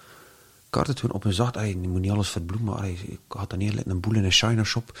aan. Kaart het gewoon op een zacht, je moet niet alles verbloemen, maar ik ga dan neerleggen, een boel in een China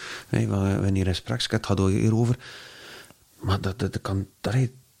shop, wanneer een gespreksket gaat hierover. Maar dat kan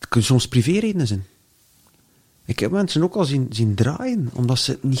soms privéredenen zijn. Ik heb mensen ook al zien draaien, omdat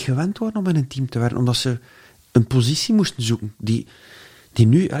ze niet gewend waren om in een team te werken, omdat ze een positie moesten zoeken, die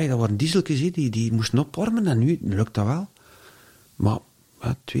nu, dat waren dieseltjes, die moesten opwarmen, en nu lukt dat wel. Maar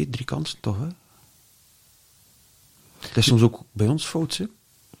 2-3 kansen toch, hè. Het is soms ook bij ons fout, hè.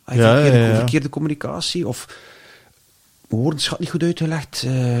 Verkeerde communicatie, of woordenschat niet goed uitgelegd,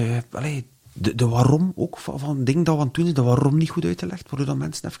 de waarom ook van dingen dat we aan het doen zijn, de waarom niet goed uitgelegd, waardoor dat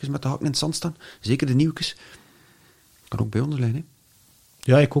mensen even met de hakken in het zand staan. Zeker de nieuwtjes. Kan ook bij ons zijn, hè.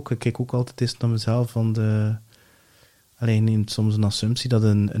 Ja, ik ook. Ik kijk ook altijd eens naar mezelf van Alleen neemt soms een assumptie dat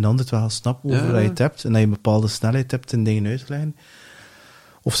een ander het wel snapt over dat je het hebt en dat je een bepaalde snelheid hebt in dingen uitleggen.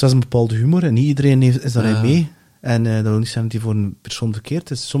 Of zelfs een bepaalde humor en niet iedereen is daarin mee. En dat wil niet zeggen dat die voor een persoon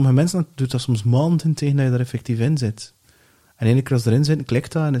verkeerd is. Sommige mensen doen dat soms maanden tegen dat je daar effectief in zit. En ene keer als erin zit,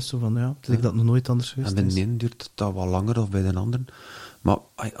 klikt dat en is zo van, ja, dat ik dat nog nooit anders geweest is. En bij de ene duurt dat wat langer of bij de andere. Maar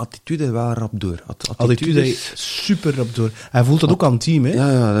attitude is wel rap door. Attitude is super rap door. Hij voelt dat ook aan het team,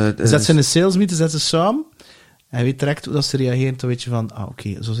 hè. Zet ze in een sales meeting, zet ze samen. En je weet direct hoe dat ze reageren, dan weet je van,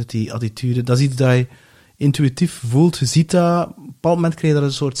 oké, zo zit die attitude. Dat is iets dat je intuïtief voelt. Je ziet dat, op een bepaald moment krijg je daar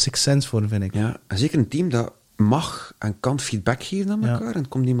een soort sixth sense voor, vind ik. Ja, en zeker een team dat mag en kan feedback geven aan elkaar. En er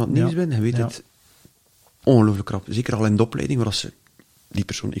komt iemand nieuws binnen, je weet het ongelooflijk rap. Zeker al in de opleiding, waar als ze die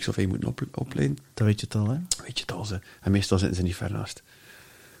persoon X of Y moeten opleiden. Dan weet je het al, hè? Weet je het al, ze. En meestal zitten ze niet ver naast.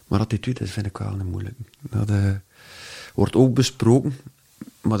 Maar attitude, vind ik wel een moeilijke. Dat wordt ook besproken,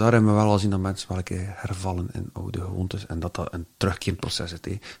 maar daar hebben we wel al zien dat mensen wel een keer hervallen in oude gewoontes en dat een terugkerend proces is.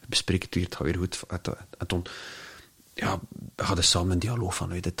 We bespreken het weer, het gaat weer goed. En dan gaat er samen een dialoog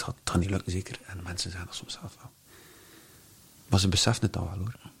van uit, het gaat niet lukken, zeker. En de mensen zeggen dat soms zelf wel. Maar ze beseffen het dan wel,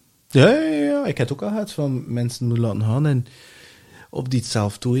 hoor. Ja, ik heb het ook al gehad van mensen moeten laten gaan en op die het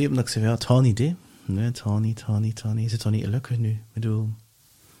zelf toegeven, dat ik zeg, het gaat niet, hè. Nee, het gaat niet. Is het dan niet gelukkig nu? Ik bedoel,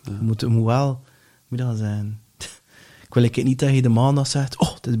 het moet wel, moet dat zijn. Ik wil niet dat je de maandag zegt,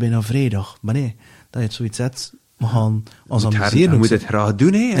 het is bijna vrijdag. Maar nee, dat je het zoiets zet, we gaan ons amuseren. Je moet het graag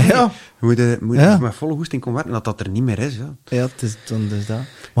doen, hè. Ja. Je moet met volle goesting komen werken, dat er niet meer is, ja. Ja, het is dan dus dat.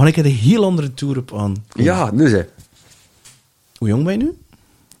 Maar ik heb een heel andere tour op aan. Ja, nu zeg. Hoe jong ben je nu?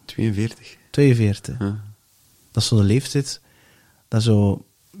 42. 42. Ja. Dat is zo'n leeftijd dat zo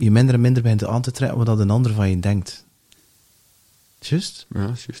je minder en minder begint aan te trekken wat een ander van je denkt. Juist? Ja,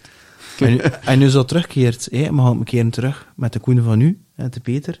 juist. En nu zo terugkeert, we gaan een keer terug met de Koen van nu, de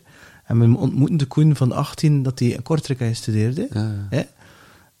Peter. En we ontmoeten de Koen van 18, dat hij in Kortrijk heeft gestudeerd. Ja.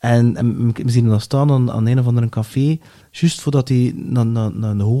 En we zien hem dan staan aan een of andere café, juist voordat hij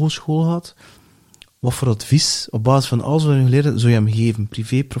naar de hogeschool gaat. Wat voor advies, op basis van alles wat hij geleerd heeft, zou je hem geven?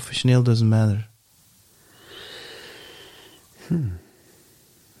 Privé, professioneel, doesn't matter. Een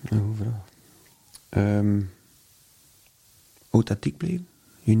goede vraag. Authentiek blijven.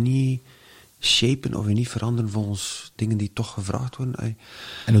 Je niet shapen of je niet veranderen volgens dingen die toch gevraagd worden.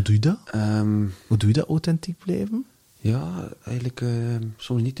 En hoe doe je dat? Hoe doe je dat, authentiek blijven? Ja, eigenlijk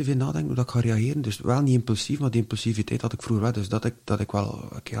soms niet te veel nadenken hoe dat ik ga reageren. Dus wel niet impulsief, maar die impulsiviteit had ik vroeger wel. Dus dat ik wel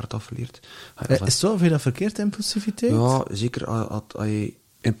een keer hard afgeleerd. Is het zo? Vind je dat verkeerd, impulsiviteit? Ja, zeker als je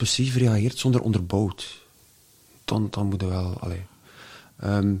impulsief reageert zonder onderbouwd. Dan moet je wel...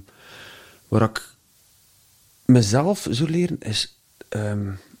 waar ik mezelf zou leren is...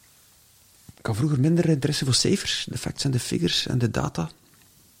 ik had vroeger minder interesse voor cijfers, de facts en de figures en de data.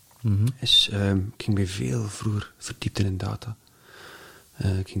 Mm-hmm. Ik ging mij veel vroeger verdiepen in data.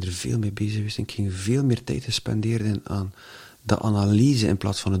 Ik ging er veel mee bezig geweest en ik ging veel meer tijd spenderen aan de analyse in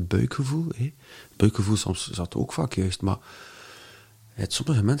plaats van het buikgevoel. Het buikgevoel soms zat ook vaak juist, maar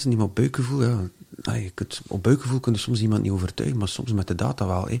sommige mensen die met buikgevoel, op buikgevoel kun je soms iemand niet overtuigen, maar soms met de data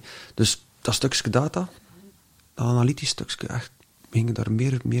wel. Dus dat stukje data, dat analytisch stukje, echt, ging ik daar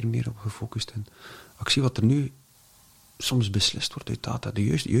meer op gefocust in. Ik zie wat er nu soms beslist wordt uit data, de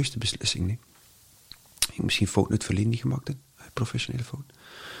juiste beslissing. Nee. Ik misschien fouten uit het verleden niet gemaakt heb, professionele fout.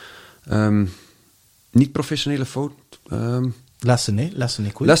 Niet professionele fout.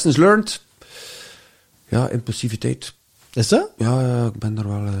 Lessen, goed. Lessons learned. Ja, impulsiviteit. Is dat? Ja, ik ben daar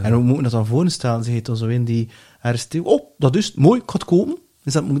wel... En hoe moet je dat dan voorstellen? Zeg je dan zo in die RST, dat is het, mooi, ik ga het kopen.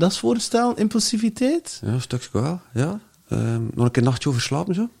 Moet je dat voorstellen, impulsiviteit? Ja, een stukje wel, ja. Nog een keer een nachtje over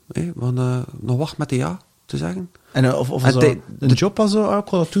slapen, zo. Nog wacht met de ja te zeggen. En of een job al zo, ik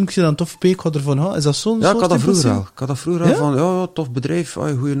ga dat doen, ik zie dan een tof P, ik ga ervan houden. Is dat zo'n ja, soort ik had dat vroeger al van, ja, tof bedrijf,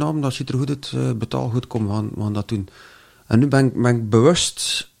 goede naam, dat ziet er goed uit, betaal goed, kom, we gaan dat doen. En nu ben ik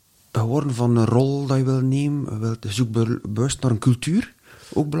bewust geworden van een rol dat je wil nemen, je zoekt bewust naar een cultuur,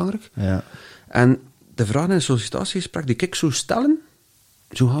 ook belangrijk. Ja. En de vragen in een sollicitatiegesprek die ik zou stellen,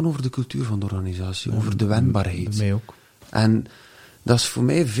 zou gaan over de cultuur van de organisatie, over de wendbaarheid. Bij mij ook. En dat is voor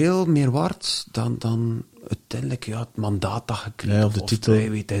mij veel meer waard dan uiteindelijk het mandaat dat je krijgt. Ja, of de titel. Je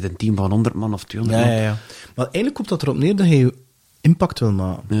weet, een team van 100 man of 200 man. Ja. Maar eigenlijk komt dat erop neer dat je impact wil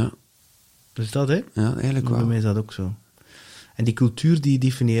maken. Ja. Dus dat, hè? Ja, eigenlijk wel. Bij mij is dat ook zo. En die cultuur, die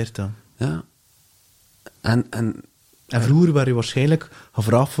definieert dat. Ja. En vroeger werd je waarschijnlijk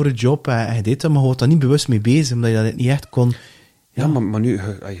gevraagd voor een job en je deed dat, maar je was daar niet bewust mee bezig, omdat je dat niet echt kon... Ja, maar nu,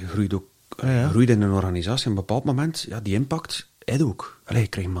 je groeit ook groeit in een organisatie, op een bepaald moment, ja, die impact, hij ook. Je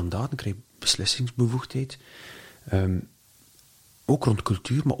krijgt mandaten, je krijgt beslissingsbevoegdheid. Ook rond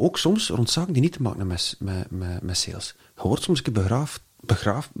cultuur, maar ook soms rond zaken die niet te maken hebben met sales. Je wordt soms een keer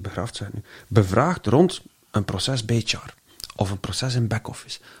bevraagd rond een proces bij HR. Of een proces in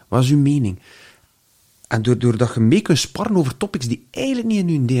back-office. Wat is uw mening? En doordat je mee kunt sparren over topics die eigenlijk niet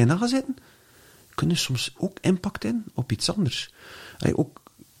in je DNA zitten, kun je soms ook impact in op iets anders.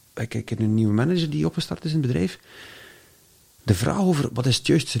 Kijk, een nieuwe manager die opgestart is in het bedrijf. De vraag over wat is het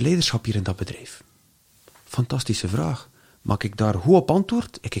juiste leiderschap hier in dat bedrijf? Fantastische vraag. Maak ik daar goed op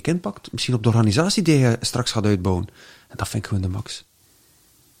antwoord? Ik impact? Misschien op de organisatie die je straks gaat uitbouwen. En dat vind ik gewoon de max.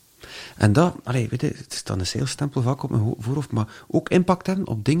 En dat, weet je, het is dan een salesstempel vaak op mijn voorhoofd, maar ook impact hebben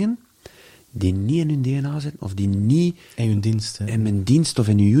op dingen die niet in hun DNA zitten, of die niet in hun dienst, hè. In mijn dienst of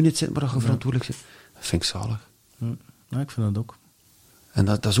in uw unit zitten, waar je verantwoordelijk zit. Dat vind ik zalig. Ja, ik vind dat ook. En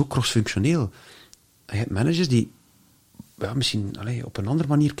dat is ook crossfunctioneel. Je hebt managers die misschien op een andere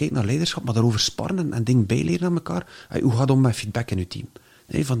manier kijken naar leiderschap, maar daarover sparren en dingen bijleren aan elkaar. Hoe gaat het om met feedback in je team?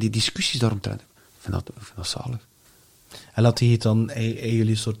 Van die discussies daaromtrent. Ik vind dat zalig. En laat hij dan jullie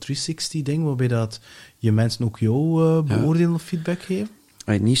een soort 360-ding, waarbij dat je mensen ook jou beoordelen of feedback geven?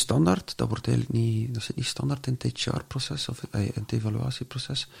 Niet standaard, dat zit niet standaard in het HR-proces of in het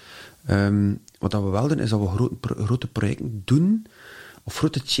evaluatieproces. Wat we wel doen, is dat we grote projecten doen, of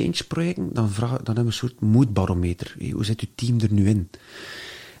grote change-projecten, dan hebben we een soort moodbarometer. Hoe zit je team er nu in?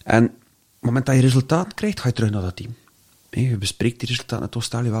 En op het moment dat je resultaat krijgt, ga je terug naar dat team. Je bespreekt die resultaten en toch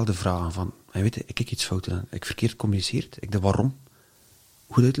stel je wel de vragen van, weet je, ik heb iets fout gedaan, ik verkeerd gecommuniceerd, ik de waarom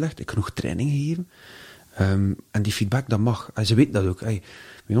goed uitgelegd, ik heb genoeg training gegeven. En die feedback, dat mag. En ze weten dat ook.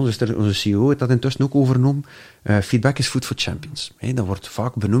 Bij ons is onze CEO heeft dat intussen ook overgenomen. Feedback is food for champions. Dat wordt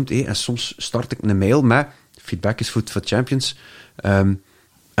vaak benoemd. En soms start ik een mail met feedback is food for champions. En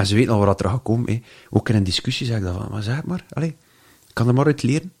ze weten al waar dat er gaat komen. Ook in een discussie zeg ik dat van, maar zeg het maar. Ik kan er maar uit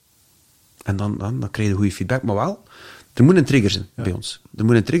leren. En dan krijg je goede feedback. Maar wel, er moet een trigger zijn bij ons. Er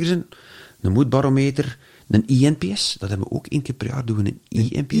moet een trigger zijn, een moodbarometer, een INPS, dat hebben we ook 1 keer per jaar, doen we een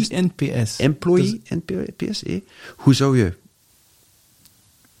INPS. INPS. Employee NPS. Hoe zou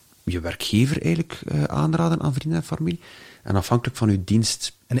je werkgever eigenlijk aanraden aan vrienden en familie? En afhankelijk van uw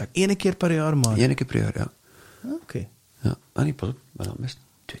dienst. En 1 keer per jaar maar? 1 keer per jaar, ja. Oké. Ja. Nee, pas op, maar dat mist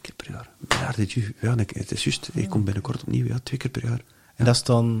 2 keer per jaar. Het is juist, ik kom binnenkort opnieuw, 2 keer per jaar. En dat is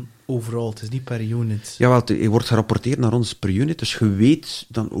dan overal, het is niet per unit? Ja, je wordt gerapporteerd naar ons per unit, dus je weet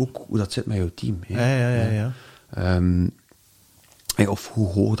dan ook hoe dat zit met jouw team. Ja. Of hoe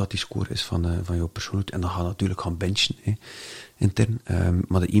hoog dat die score is van jouw persoonlijkheid. En dan gaan we natuurlijk gaan benchen, intern.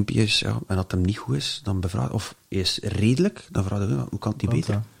 Maar de INPS, en dat hem niet goed is, dan bevraag, of is redelijk, dan vraag je, hoe kan die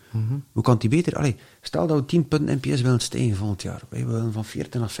beter? Hoe kan die beter? Stel dat we 10 punten NPS willen stijgen volgend jaar. Wij willen van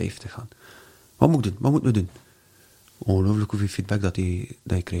 40 naar 50 gaan. Wat moeten we doen? Ongelooflijk hoeveel feedback dat je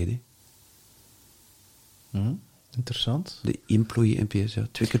krijgt. Interessant. De employee NPS,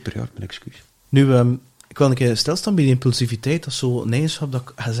 2 keer per jaar, mijn excuus. Nu, ik wil een keer stilstaan bij die impulsiviteit. Dat is zo'n eigenschap dat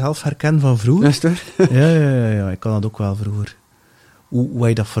ik zelf herken van vroeger. Is het waar? Ja, ik kan dat ook wel vroeger. Hoe heb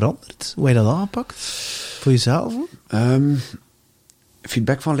je dat veranderd? Hoe heb je dat aangepakt? Voor jezelf?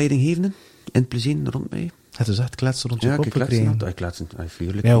 Feedback van leidinggevenden, in het plezier rond mij. Het is echt kletsen rond je kop gekregen. Ik kletsen,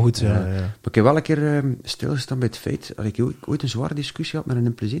 vuurlijk. Ja, goed, ja. Maar ik heb wel een keer stilgestaan bij het feit, dat ik ooit een zware discussie had met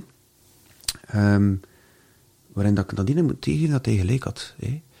een plezier, waarin dat ik nadien moet tegengeven dat hij gelijk had.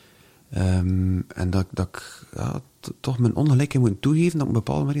 En dat ik toch mijn ongelijkheid moet toegeven, dat op een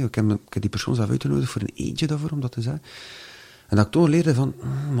bepaalde manier, ik heb die persoon zelf uitgenodigd voor een eentje daarvoor, om dat te zeggen. En dat ik toen leerde van,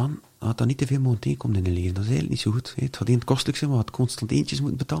 man, had dat niet te veel mogen tegenkomen in de leven. Dat is eigenlijk niet zo goed. Het gaat één kostelijk zijn, maar had constant eentjes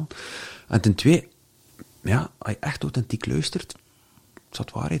moeten betalen. En ten tweede, als je echt authentiek luistert,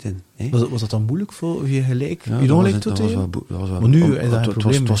 zat waarheid in. Was dat dan moeilijk voor je gelijk? Ja, je ongelijk toe tegen? Maar nu is dat een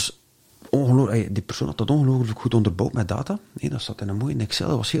probleem. Het was ongelooflijk. Die persoon had dat ongelooflijk goed onderbouwd met data. Dat zat in een mooie Excel,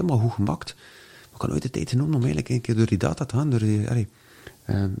 dat was helemaal goed gemaakt. We kan ooit de tijd genomen om eigenlijk een keer door die data te gaan.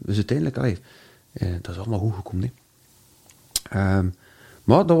 Dus uiteindelijk, dat is allemaal goed gekomen.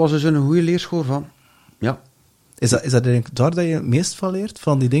 Maar dat was dus een goede leerschool van, ja. Is dat eigenlijk daar dat je het meest van leert?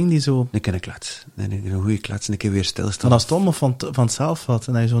 Van die dingen die zo... Ik ken een klets. Nee, een goede klets en een keer weer stilstaan. En als het allemaal van het zelf had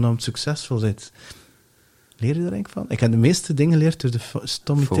en dat je zo naar het succesvol zit, leer je er eigenlijk van? Ik heb de meeste dingen geleerd door de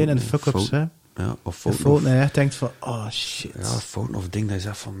stommiteiten en de fuck-ups. Ja, of fouten. En je echt denkt van, oh shit. Ja, fouten of dingen dat je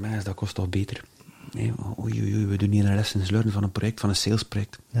zegt van, mens, dat kost toch beter. Nee, oei, we doen hier een lessons learn van een project, van een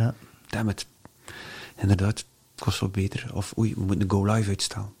salesproject. Ja. Damn it. Inderdaad, kost wel beter. Of oei, we moeten de go-live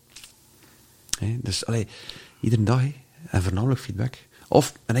uitstellen. Dus, iedere dag, en voornamelijk feedback.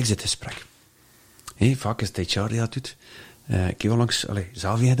 Of een exit-gesprek. Vaak is het HR die dat doet. Ik heb wel langs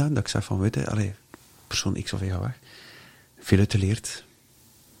Xavi gedaan, dat ik zeg van, weet je, persoon X of Y gaat weg. Veel uit geleerd.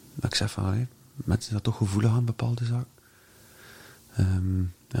 Dat ik zeg van, mensen zijn toch gevoelig aan bepaalde zaken.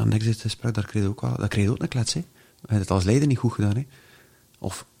 Een exit-gesprek, daar kreeg je ook een klets, hè. Je hebt het als leider niet goed gedaan, hè.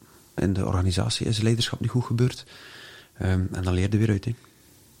 Of in de organisatie is leiderschap niet goed gebeurd. En dan leer je weer uit, hè.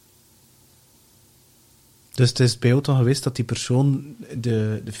 Dus het is bij jou dan geweest dat die persoon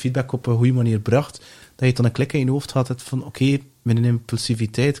de feedback op een goede manier bracht, dat je dan een klik in je hoofd had van oké, met een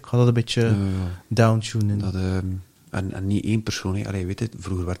impulsiviteit, ik ga dat een beetje downtunen. En niet één persoon, hè. Weet je,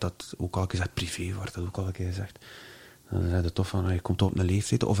 vroeger werd dat ook al gezegd, privé werd dat ook al gezegd. Dan zei je toch van, je komt op een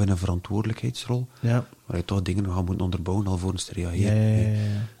leeftijd of in een verantwoordelijkheidsrol, waar je toch dingen gaan moeten onderbouwen alvorens te reageren.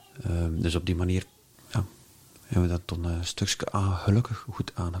 Ja. Dus op die manier hebben we dat dan een stukje gelukkig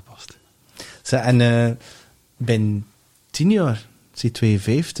goed aangepast. En binnen 10 jaar, zie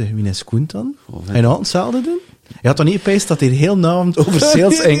 52, wie is Koen dan? En had hetzelfde doen? Je had toch niet opeens dat hij heel naam over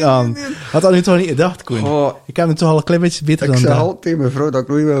sales ging aan? Had dat nu toch niet gedacht, Koen? Ik heb het toch al een klein beetje beter dan dat. Ik zei altijd tegen mijn vrouw dat ik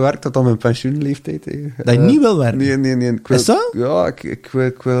nooit wil werken tot aan mijn pensioenleeftijd. Dat je niet wil werken? Nee. Is dat? Ja, ik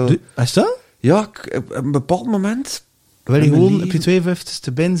wil... Is dat? Ja, op een bepaald moment... Wil je gewoon op je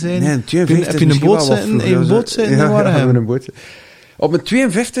 52ste binnen zijn? Nee, 52 heb je een boot zitten? Een boot zitten? Ja, we hebben een boot. Op mijn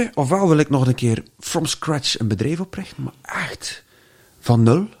 52, ofwel wil ik nog een keer from scratch een bedrijf oprichten, maar echt van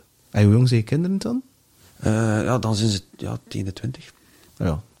nul. En hoe jong zijn je kinderen dan? Dan zijn ze tegen de 20.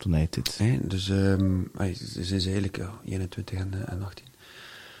 Ja, toen hij dit. Dus ze zijn eigenlijk 21 en 18.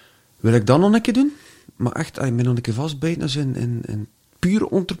 Wil ik dat nog een keer doen? Maar echt, ik ben nog een keer vastbijten als in puur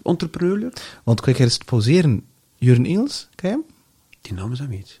entrepreneur. Want kijk, eens pauzeren. Jurgen Eels, ken je hem? Die naam is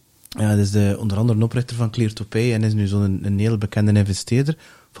hem iets. Ja, dat is onder andere een oprichter van Clear2Pay en is nu zo'n heel bekende investeerder,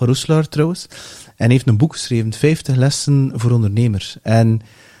 van Roeselaar trouwens. En hij heeft een boek geschreven, 50 lessen voor ondernemers. En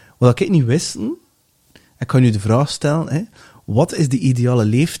wat ik niet wist, ik kan nu de vraag stellen, wat is de ideale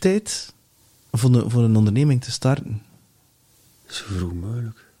leeftijd voor een onderneming te starten? Zo vroeg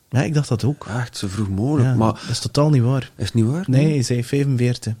mogelijk. Ja, ik dacht dat ook. Echt, zo vroeg mogelijk. Ja, maar dat is totaal niet waar. Is het niet waar? Nee, hij zei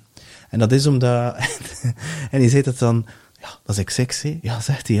 45. En dat is omdat... en hij zei dat dan... Ja, dat is ik sexy. Ja,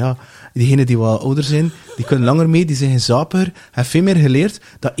 zegt hij, ja. Diegenen die wat ouder zijn, die kunnen langer mee, die zijn zaper. Hij heeft veel meer geleerd.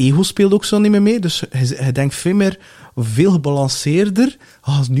 Dat ego speelt ook zo niet meer mee. Dus hij denkt veel gebalanceerder.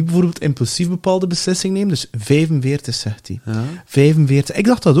 Als nu bijvoorbeeld impulsief bepaalde beslissingen neemt. Dus 45, zegt hij. Ja. 45. Ik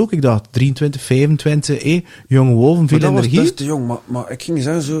dacht dat ook. Ik dacht 23, 25, jonge wolven, veel energie. Dat was best te jong, maar ik ging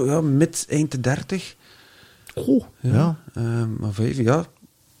zeggen zo, eind de 30. Oh, ja. Maar 5, ja.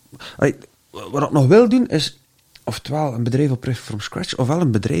 Wat ik nog wil doen, is oftewel een bedrijf oprichten from scratch, ofwel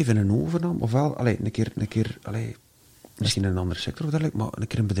een bedrijf in een overname, ofwel een keer misschien in een andere sector of dergelijke, maar een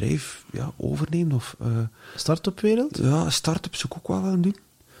keer een bedrijf overnemen. Of, start-up-wereld? Ja, start-up zou ik ook wel willen doen.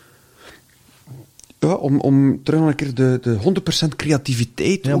 Ja, om terug een keer de 100%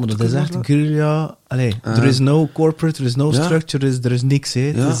 creativiteit ja, maar dat is echt guerrilla. Er is no corporate, er is no structure, er is niks.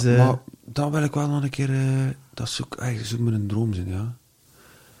 Hè. Ja, is, maar dan wil ik wel nog een keer... dat zou mijn droom zijn, ja.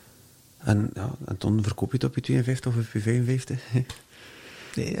 En dan verkoop je het op je 52 of op je 55.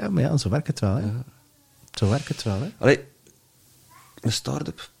 Ja, maar ja, zo werkt het wel, hè. Ja. Zo werkt het wel, hè. Een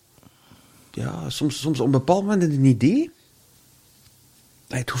start-up. Ja, soms op een bepaald moment een idee.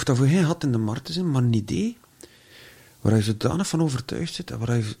 Het hoeft daarvoor geen gat in de markt te zijn, maar een idee waar je zodanig van overtuigd zit, en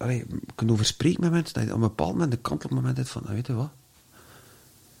waar je kunt over spreken met mensen, dat je op een bepaald moment een kantelmoment hebt van, weet je wat?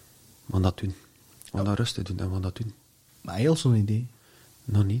 We gaan dat doen. We gaan dat rustig doen en we gaan dat doen. Maar heel zo'n idee.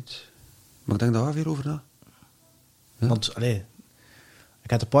 Nog niet. Maar ik denk daar wel weer over na. Ja. Want, ik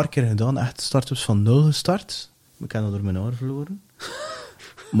heb het een paar keer gedaan, echt start-ups van 0 gestart. Ik heb dat door mijn haar verloren.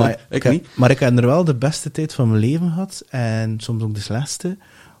 Maar ik heb er wel de beste tijd van mijn leven gehad. En soms ook de slechtste.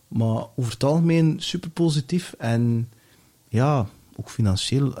 Maar over het algemeen super positief. En ja, ook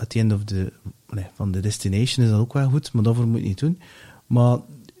financieel, at the end of van de destination is dat ook wel goed. Maar daarvoor moet je niet doen. Maar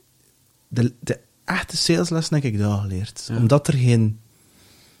de echte saleslessen heb ik daar geleerd. Ja. Omdat er geen...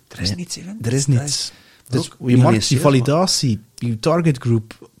 Er is niets, hè? Er is niets. Dus je markt, die validatie, je target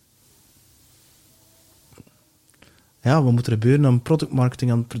group. Ja, wat moet er gebeuren aan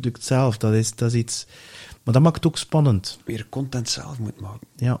productmarketing, aan het product zelf? Dat is iets... Maar dat maakt het ook spannend. Weer content zelf moet maken.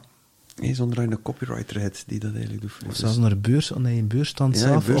 Ja. Nee, zonder dat je een copywriter hebt die dat eigenlijk doet. Of zelfs naar de beurs, aan je beursstand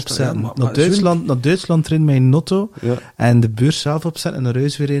zelf opzetten. Naar Duitsland erin met een auto. Ja. En de beurs zelf opzetten en naar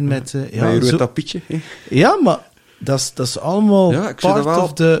huis weer in met... met een rood tapietje. Ja, maar dat is allemaal part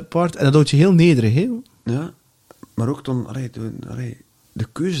of the part. En dat houdt je heel nederig, hè? Ja, maar ook dan... de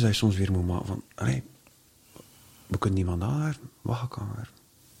keuze die je soms weer moet maken van... we kunnen niemand aanwerven. Wat ga ik aanwerven?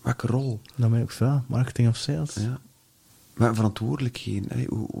 Welke rol? Dat ben ik ook veel. Marketing of sales. Ja. Maar verantwoordelijkheden.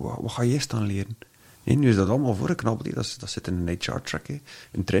 Wat ga jij staan leren? En nu is dat allemaal voorgeknabbeld. Dat zit in een HR-track,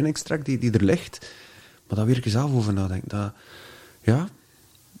 een trainingstrack die er ligt. Maar daar werk je zelf over nadenken. Dat, ja,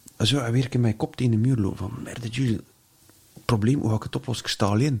 zo werk in mijn kop tegen de muur lopen. Van, merde, Jules, probleem, hoe ga ik het oplossen? Ik sta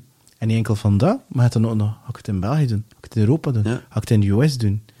alleen. En niet enkel van dat, maar het dan ook nog, ga ik het in België doen? Ga ik het in Europa doen? Ja. Ga ik het in de US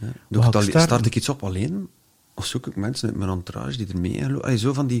doen? Ja. Start ik iets op alleen? Of zoek ik mensen uit mijn entourage die er mee in lopen?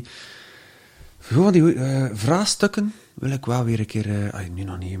 Zo van die vraagstukken wil ik wel weer een keer... nu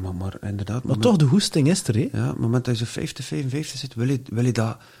nog niet, maar inderdaad... Maar toch, de hoesting is er, hè? Ja, op het moment dat je zo 50, 55 zit, wil je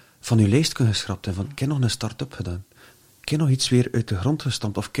dat van je lijst kunnen geschrapt hebben. Van, ik heb nog een start-up gedaan. Ik heb nog iets weer uit de grond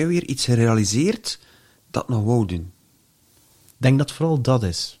gestampt. Of ik heb weer iets gerealiseerd dat nog wou doen. Ik denk dat vooral dat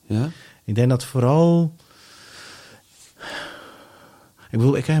is. Ja? Ik denk dat vooral... Ik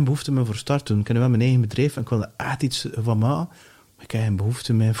bedoel, ik heb geen behoefte meer voor start doen. Ik heb nu wel mijn eigen bedrijf en ik wil er echt iets van maken. Maar ik heb geen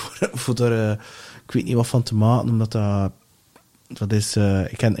behoefte meer voor daar... ik weet niet wat van te maken, omdat dat is...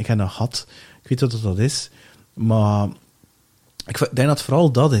 ik heb een gat. Ik weet wat dat is. Maar ik denk dat het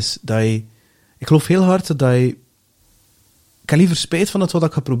vooral dat is. Dat je... Ik geloof heel hard dat je... Ik heb liever spijt van het wat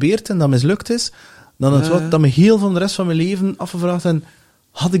ik geprobeerd en dat mislukt is, dan het wat dat me heel van de rest van mijn leven afgevraagd en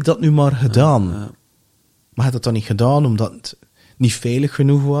had ik dat nu maar gedaan? Maar had dat dan niet gedaan omdat het niet veilig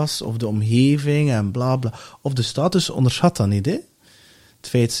genoeg was, of de omgeving en bla bla. Of de status onderschat dat niet, hè? Het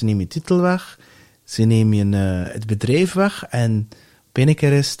feit, ze nemen je titel weg, ze nemen het bedrijf weg en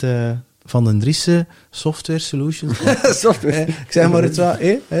binnenkort is het Van den Driessen Software Solutions. Software. Ik zeg maar het wel,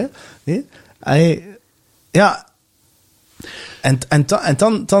 ja... En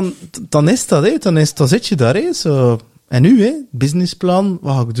dan is dat, hè. Dan zit je daar, hè. Zo. En nu, hè, businessplan,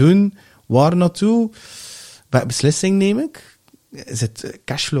 wat ga ik doen, waar naartoe, welke beslissing neem ik?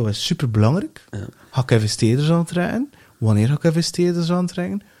 Cashflow is superbelangrijk. Ja. Ga ik investeerders aantrekken? Wanneer ga ik investeerders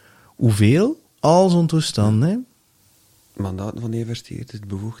aantrekken? Hoeveel? Al zo'n toestand, hè. Mandaten van de investeerders,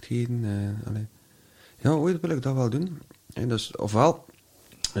 bevoegdheden. Ja, ooit wil ik dat wel doen. En dus, ofwel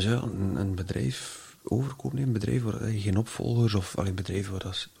een bedrijf overkomen, een bedrijf waar je geen opvolgers of een bedrijf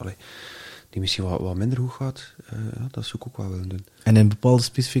waar die misschien wat minder goed gaat, dat zou ik ook wel willen doen. En in een bepaalde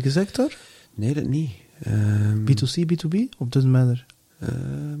specifieke sector? Nee, dat niet. B2C, B2B? Op dit manier?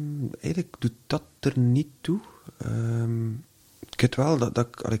 Eigenlijk doet dat er niet toe.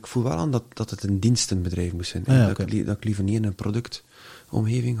 Ik voel wel aan dat het een dienstenbedrijf moet zijn. Ja, dat ik liever niet in een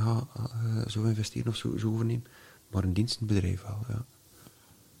productomgeving ga zo investeren of zo overnemen, maar een dienstenbedrijf wel, ja.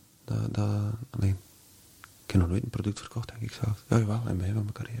 Ik heb nog nooit een product verkocht, denk ik zelf. Ja, jawel, in het begin van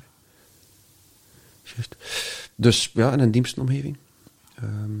mijn carrière. Juist. Dus ja, in een dienstenomgeving.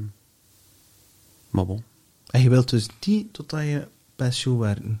 Maar bon. En je wilt dus niet totdat je pensioen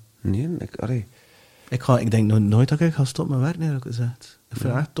werken? Nee, Ik denk nooit dat ik ga stoppen met werken, heb ik gezegd. Ik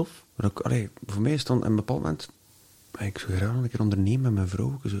vind het echt tof. Maar voor mij is het dan een bepaald moment... Ik zou graag nog een keer ondernemen met mijn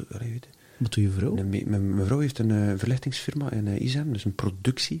vrouw. Wat doe je vrouw? Mijn vrouw heeft een verlichtingsfirma in Izem, dus een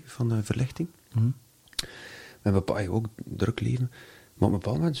productie van verlichting. Mm. We ook druk leven. Maar op een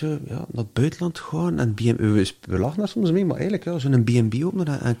bepaald moment zo, naar het buitenland gaan en we lachen daar soms mee, maar eigenlijk zo'n B&B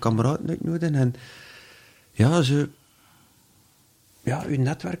openen en kameraden uitnodigen en uw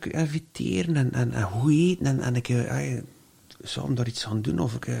netwerk inviteren en goed eten en ik samen daar iets gaan doen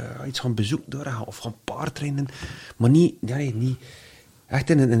of ik iets gaan bezoeken of gaan paardrijden, maar niet echt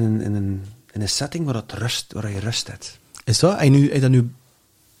in een setting waar je rust hebt. Is dat? Heb je dat nu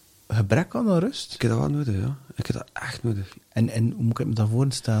gebrek aan rust? Ik heb dat wel nodig, ja. Ik heb dat echt nodig. En hoe moet ik me dat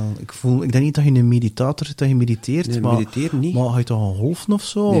voorstellen? Ik denk niet dat je een meditator zit, dat je mediteert, nee, maar mediteer niet. Maar ga je toch gaan golfen of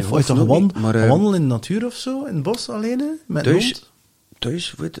zo? Nee, of ga je toch golfen wandelen in de natuur of zo? In het bos alleen? Met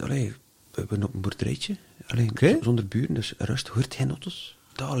thuis, we hebben op een boerderijtje. Zonder buren, dus rust, hoort geen auto's.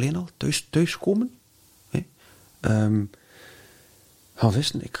 Dat alleen al, thuis komen. Gaan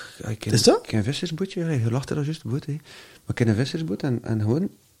vissen. Is dat? Ik heb een vissersbootje, je lacht er al juist, boot. Maar ik heb een vissersboot en gewoon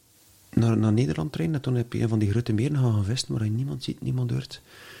naar Nederland trainen. En toen heb je een van die grote meren gaan vissen, waar je niemand ziet, niemand hoort.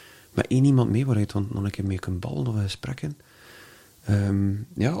 Maar één iemand mee, waar je dan nog een keer mee kunt ballen of een gesprek in.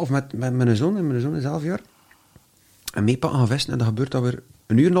 Of met mijn zoon, en mijn zoon is 11 jaar. En meepakken gaan vissen, en dat gebeurt dat we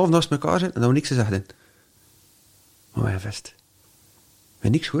een uur en een half naast elkaar zijn, en dat we niks gezegd hebben. Maar we gaan vest. We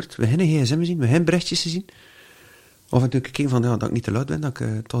hebben niks gehoord, we hebben geen gsm zien, we hebben berichtjes gezien. Of natuurlijk ik keek van, dat ik niet te luid ben, dat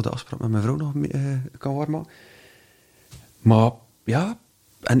ik toch de afspraak met mijn vrouw nog kan waarmaken. Maar ja,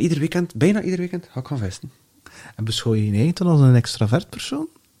 en bijna ieder weekend ga ik gaan vesten. En beschouw je je eigen dan als een extravert persoon?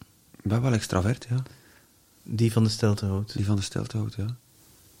 Ik ben wel extravert, ja. Die van de stilte houdt? Die van de stilte houdt, ja.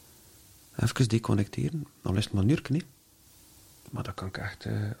 Even deconnecteren, dan is het maar een uurtje, niet. Maar dat kan ik echt,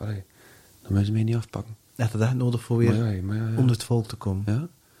 dat moeten ze mij niet afpakken. Je hebt het echt nodig voor weer onder het volk te komen. Ja.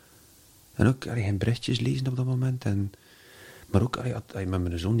 En ook geen berichtjes lezen op dat moment. Maar ook met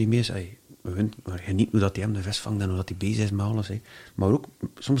mijn zoon die mee is, maar geniet hoe dat hij hem de vis vangt en hoe dat hij bezig is met alles. Hè. Maar ook,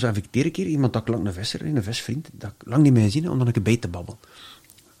 soms inviteer ik hier iemand dat ik lang een visser, een visvriend, dat ik lang niet meer gezien heb, om dan een keer bij te babbelen.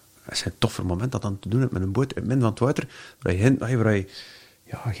 Dat is een toffer moment dat dan te doen hebt met een boot in het midden van het water, waar je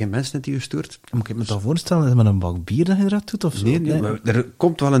geen mensen hebt die je stoort. Moet ik me dat voorstellen? Is het met een bak bier dat je dat doet? Of zo? Nee, maar er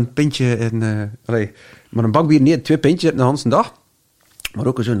komt wel een pintje in... maar een bak bier, nee, 2 pintjes de hele dag. Maar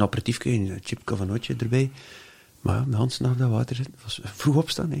ook zo'n aperitiefje, een chipje of een nootje erbij. Maar ja, de hele dag op dat water zitten. Vroeg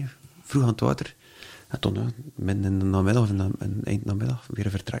opstaan, hè. Vroeg aan het water. En toen, midden in de namiddag of eind namiddag, weer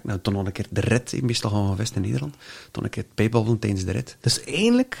vertrekken. En toen nog een keer de rit, meestal gaan we vest in Nederland. Toen een keer het pijbabbelen tijdens de rit. Dus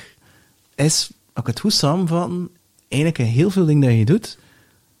eigenlijk is, als ik het goed samenvatten, eigenlijk in heel veel dingen dat je doet,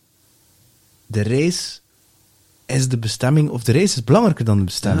 de reis is de bestemming, of de reis is belangrijker dan de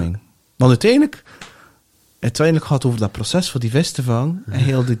bestemming. Ja. Want uiteindelijk gaat het over dat proces voor die vis te vangen, en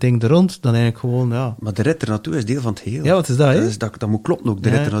heel die ding er rond, dan eigenlijk gewoon, ja. Maar de rit er naartoe is deel van het geheel. Ja, wat is dat, hè? Dat moet kloppen ook, de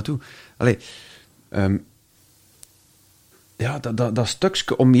rit er naartoe. Allee, dat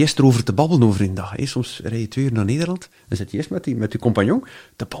stukje om eerst erover te babbelen over een dag. Hè. Soms rij je 2 uur naar Nederland, dan zit je eerst met je compagnon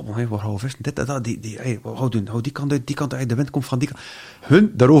te babbelen. Hè, waar gaan we vissen? Dit, dat, wat gaan we doen? Hou die kant uit, de wind komt van die kant.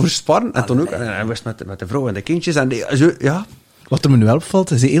 Hun daarover sparren, en toen ook, en wist met de vrouw en de kindjes, en zo, ja. Wat er me nu wel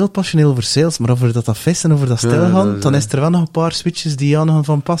opvalt, is heel passioneel over sales, maar over dat vissen en over dat stilgaan, dan is er wel nog een paar switches die aangaan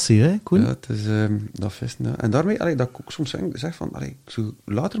van passie, hè, Koen? Ja, het is dat vissen, ja. En daarmee, dat ik ook soms zeg van, ik zou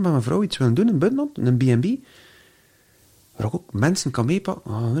later met mijn vrouw iets willen doen in buitenland, een B&B, waar ik ook mensen kan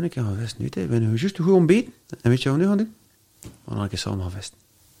meepakken. We gaan vissen nu, we gaan juist goed ontbeten. En weet je wat we nu gaan doen? We gaan een keer samen gaan vissen.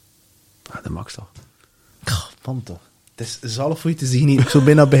 De max toch. Man toch. Het is zalf voor je te zien hier. Ik zou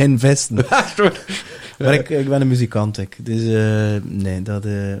bijna beginnen vesten. Maar ik ben een muzikant, dus nee, dat...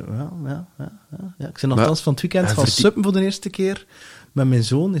 Ja. Ik ben nogthans van het weekend van suppen voor de eerste keer. Met mijn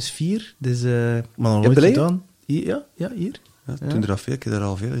zoon, is 4. Dus, maar nog nooit gedaan. Hier, ja, hier. Ja, toen er al veel keer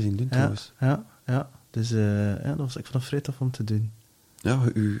al veel zien doen, trouwens. Ja. Dus ik vond het vrij tof om te doen. Ja, maar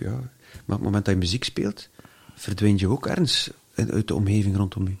op het moment dat je muziek speelt, verdwijnt je ook ergens uit de omgeving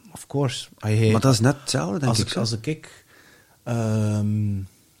rondom je. Of course. Maar dat is net hetzelfde, denk ik. Als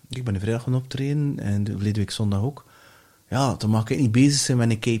ik ben nu vrijdag gaan optreden, en de verleden week zondag ook. Ja, dan mag ik niet bezig zijn met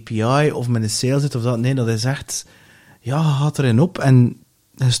een KPI, of met een sales, of dat. Nee, dat is echt... Ja, je gaat erin op, en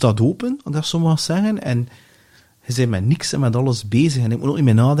je staat open, dat sommigen zeggen, en je bent met niks en met alles bezig. En ik moet ook niet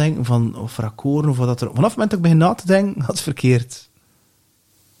meer nadenken van of akkoorden, of wat dat er... Vanaf het moment dat ik begin na te denken, gaat het verkeerd.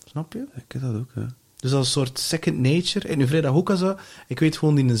 Snap je? Ik heb dat ook, ja. Dus dat is een soort second nature. En nu vrijdag ook al zo. Ik weet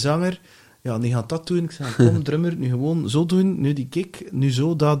gewoon, die een zanger, ja, die gaat dat doen. Ik zeg, kom, drummer, nu gewoon zo doen. Nu die kick, nu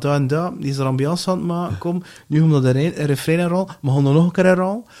zo, dat en dat. Die is er ambiance aan het maken. Kom, nu gaan we dat een refrein herhalen. Maar gaan we nog een keer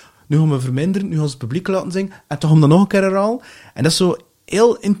herhalen. Nu gaan we verminderen. Nu gaan we het publiek laten zingen. En toch gaan we dat nog een keer herhalen. En dat is zo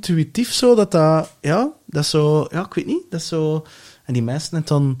heel intuïtief zo, dat is zo, ja, ik weet niet, dat is zo... En die mensen, en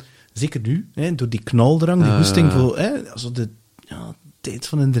dan, zeker nu, hè, door die knaldrang, die goesting voor, zo de tijd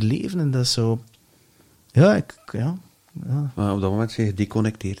van in de leven, en dat is zo... Ja. Maar op dat moment ben je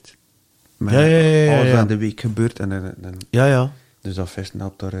gedeconnecteerd. Ja. Alles aan de week gebeurt. Ja. Dus dat feest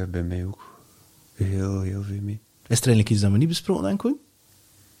helpt daar bij mij ook heel, heel veel mee. Is er eigenlijk iets dat we niet besproken hebben, Koen?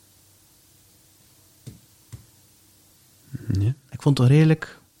 Nee. Ik vond het toch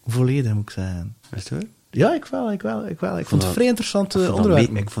redelijk volledig, moet ik zeggen. Is het waar? Ja, ik wel. Ik vond het een vrij interessant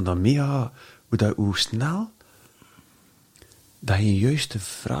onderwerp. Ik vond dat mega... Hoe snel... Dat je juist de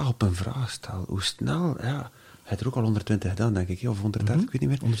vraag op een vraag stelt. Hoe snel... Ja, je hebt er ook al 120 gedaan, denk ik. Of 130, ik weet niet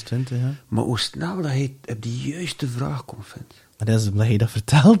meer. 120, ja. Maar hoe snel dat je op die juiste vraag komt, vindt. Maar dat is omdat je dat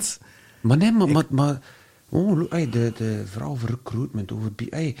vertelt. Maar nee, de vrouw over recruitment, over...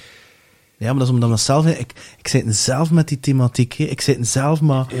 Ja, maar dat is omdat ik zelf... Ik zit zelf met die thematiek. Hè. Ik zit zelf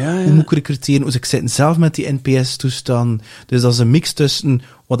maar... Hoe moet ik recruteren? Dus ik zit zelf met die NPS-toestand. Dus dat is een mix tussen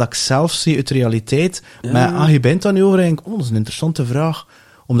wat ik zelf zie uit de realiteit. Ja, maar je bent dan nu over en denk dat is een interessante vraag.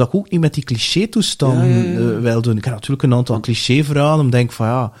 Omdat ik ook niet met die cliché-toestand wil doen. Ik heb natuurlijk een aantal cliché-verhalen. Om te denken van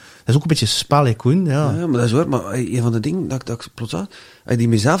dat is ook een beetje spel, hè, Koen. Ja, maar dat is waar. Maar een van de dingen dat ik plots had, die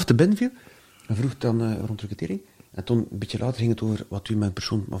mezelf te binnen viel, en vroeg dan rond recrutering. En toen, een beetje later, ging het over wat u met een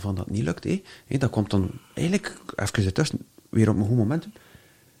persoon waarvan dat niet lukt. Dat komt dan eigenlijk even ertussen, weer op een goed moment.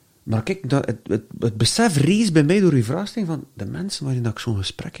 Maar kijk, het besef rees bij mij door uw vraagstelling van de mensen waarin ik zo'n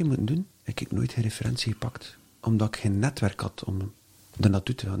gesprek in moet doen, heb ik nooit geen referentie gepakt. Omdat ik geen netwerk had om er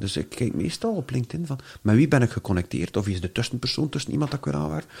naartoe te gaan. Dus ik kijk meestal op LinkedIn van met wie ben ik geconnecteerd, of wie is de tussenpersoon tussen iemand dat ik wil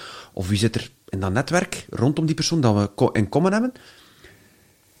aanwerven, of wie zit er in dat netwerk rondom die persoon dat we in common hebben.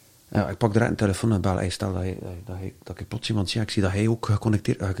 Ja, ik pak direct een telefoon en bel. Stel dat ik plots iemand zie, ik zie dat hij ook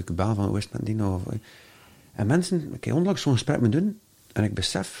geconnecteerd is. Ik bel van, hoe is het met die nou? En mensen, ik heb onlangs zo'n gesprek met doen, en ik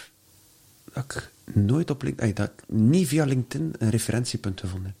besef dat ik nooit op LinkedIn, dat ik niet via LinkedIn een referentiepunt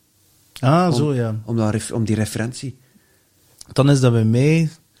gevonden heb. Zo, ja. Om die referentie. Dan is dat bij mij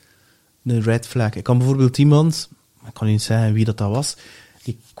een red flag. Ik kan bijvoorbeeld iemand, ik kan niet zeggen wie dat was,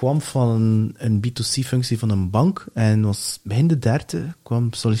 die kwam van een B2C-functie van een bank en was begin de 30,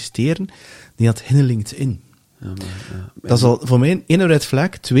 kwam solliciteren. Die had geen LinkedIn. Ja, Dat is al voor mij één red flag.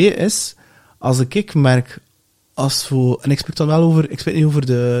 2 is, als ik merk, en ik spreek dan wel over, ik spreek niet over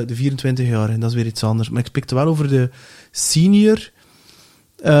de 24 jaar, en dat is weer iets anders, maar ik spreek wel over de senior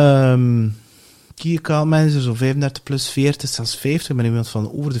key account manager, zo 35 plus 40, zelfs 50, ik ben iemand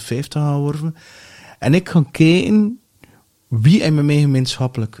van over de 50 gaan worden. En ik ga kijken wie is met mij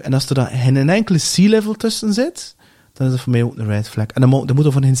gemeenschappelijk. En als er dan geen enkele C-level tussen zit, dan is dat voor mij ook een red flag. En dan moet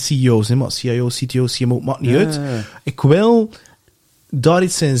er van geen CEO's, maar CIO, CTO, CMO, maakt niet uit. Ik wil daar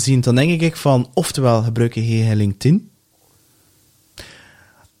iets in zien. Dan denk ik van, oftewel gebruik je geen LinkedIn,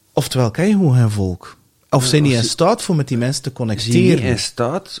 oftewel ken je gewoon geen volk. Of zijn die in staat voor met die mensen te connecteren? Zijn die in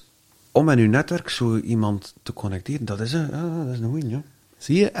staat om in uw netwerk zo iemand te connecteren? Dat is een goeie, ja.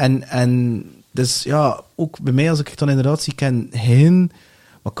 Zie je? En dus ja, ook bij mij, als ik dan inderdaad zie, ken geen...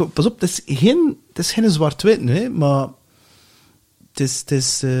 Maar pas op, het is geen zwart-wit, hè, maar het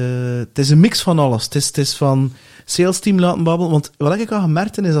is een mix van alles. Het is van sales team laten babbelen, want wat ik al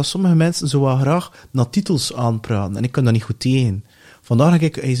gemerkt heb, is dat sommige mensen zo wel graag naar titels aanpraten, en ik kan daar niet goed tegen. Vandaar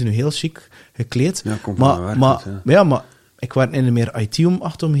dat hij is nu heel chic gekleed, ja, maar ik werk in een meer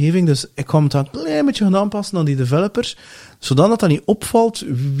IT-achtige omgeving, dus ik ga het dan een klein beetje gaan aanpassen aan die developers, zodat dat niet opvalt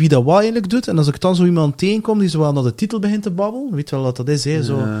wie dat wat eigenlijk doet. En als ik dan zo iemand tegenkom die zo wel naar de titel begint te babbelen, weet je wel wat dat is, hè,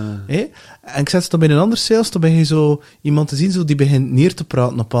 zo, hè? En ik zet het dan bij een ander sales, dan ben je zo iemand te zien zo, die begint neer te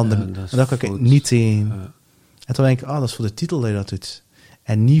praten op anderen. En dat kan ik niet tegen. En dan denk ik, dat is voor de titel dat je dat doet.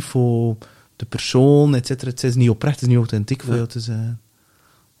 En niet voor de persoon, et cetera. Het is niet oprecht, het is niet authentiek voor jou te zijn.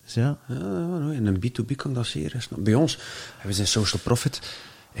 Dus ja. In een B2B kan dat zeer. Bij ons, we zijn social profit.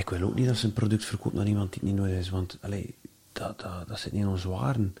 Ik wil ook niet dat ze een product verkoopt naar iemand die het niet nodig is, want dat zit niet in onze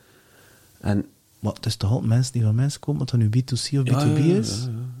waarden. Maar het is toch altijd mensen die van mensen komen, wat dat nu B2C of B2B is? Ja.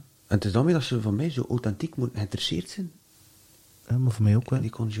 En het is daarmee dat ze van mij zo authentiek geïnteresseerd zijn. Ja, maar voor mij ook wel. Die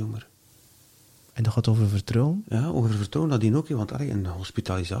consumer. En dat gaat over vertrouwen? Ja, over vertrouwen, dat die ook. Want een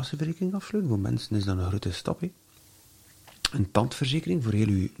hospitalisatieverzekering afsluiten, voor mensen is dat een grote stap. Hè. Een tandverzekering voor heel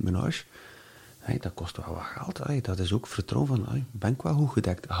uw menage, dat kost wel wat geld. Dat is ook vertrouwen van, ben ik wel goed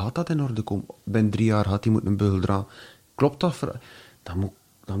gedekt? Gaat dat in orde komen? Binnen 3 jaar gaat hij moeten een beugel draaien. Klopt dat?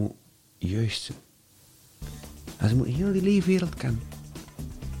 Dat moet juist zijn. En ze moeten heel die leefwereld kennen.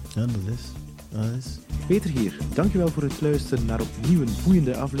 Ja, dat is. Peter hier. Dankjewel voor het luisteren naar opnieuw een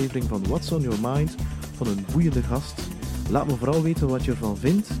boeiende aflevering van What's on Your Mind van een boeiende gast. Laat me vooral weten wat je ervan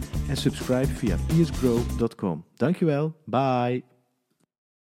vindt en subscribe via piercegrow.com. Dankjewel. Bye.